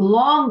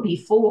long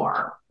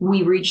before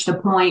we reach the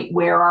point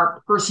where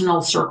our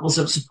personal circles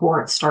of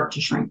support start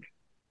to shrink.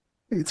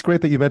 It's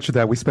great that you mentioned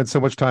that. We spend so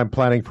much time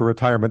planning for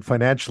retirement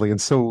financially and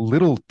so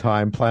little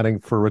time planning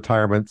for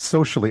retirement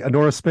socially.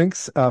 Nora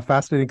Spinks,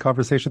 fascinating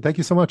conversation. Thank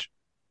you so much.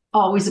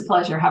 Always a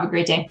pleasure. Have a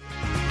great day.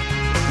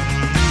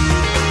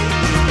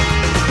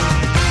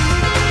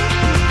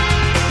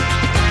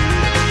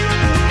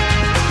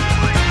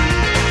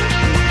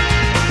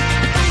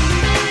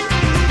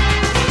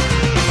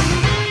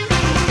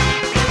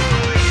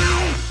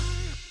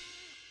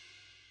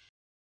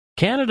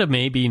 Canada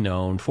may be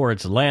known for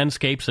its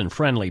landscapes and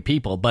friendly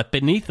people, but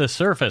beneath the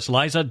surface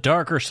lies a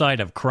darker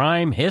side of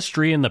crime,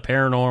 history, and the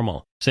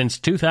paranormal. Since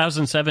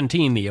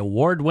 2017, the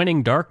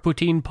award-winning Dark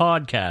Poutine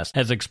podcast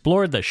has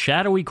explored the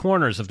shadowy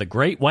corners of the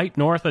Great White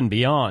North and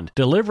beyond,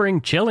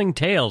 delivering chilling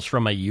tales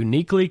from a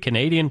uniquely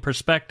Canadian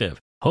perspective.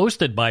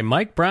 Hosted by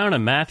Mike Brown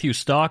and Matthew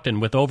Stockton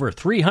with over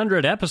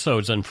 300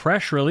 episodes and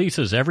fresh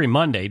releases every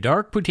Monday,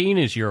 Dark Poutine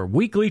is your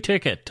weekly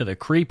ticket to the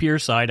creepier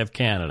side of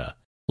Canada.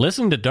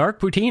 Listen to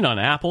Dark Poutine on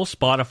Apple,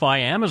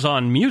 Spotify,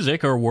 Amazon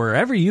Music, or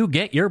wherever you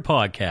get your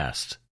podcasts.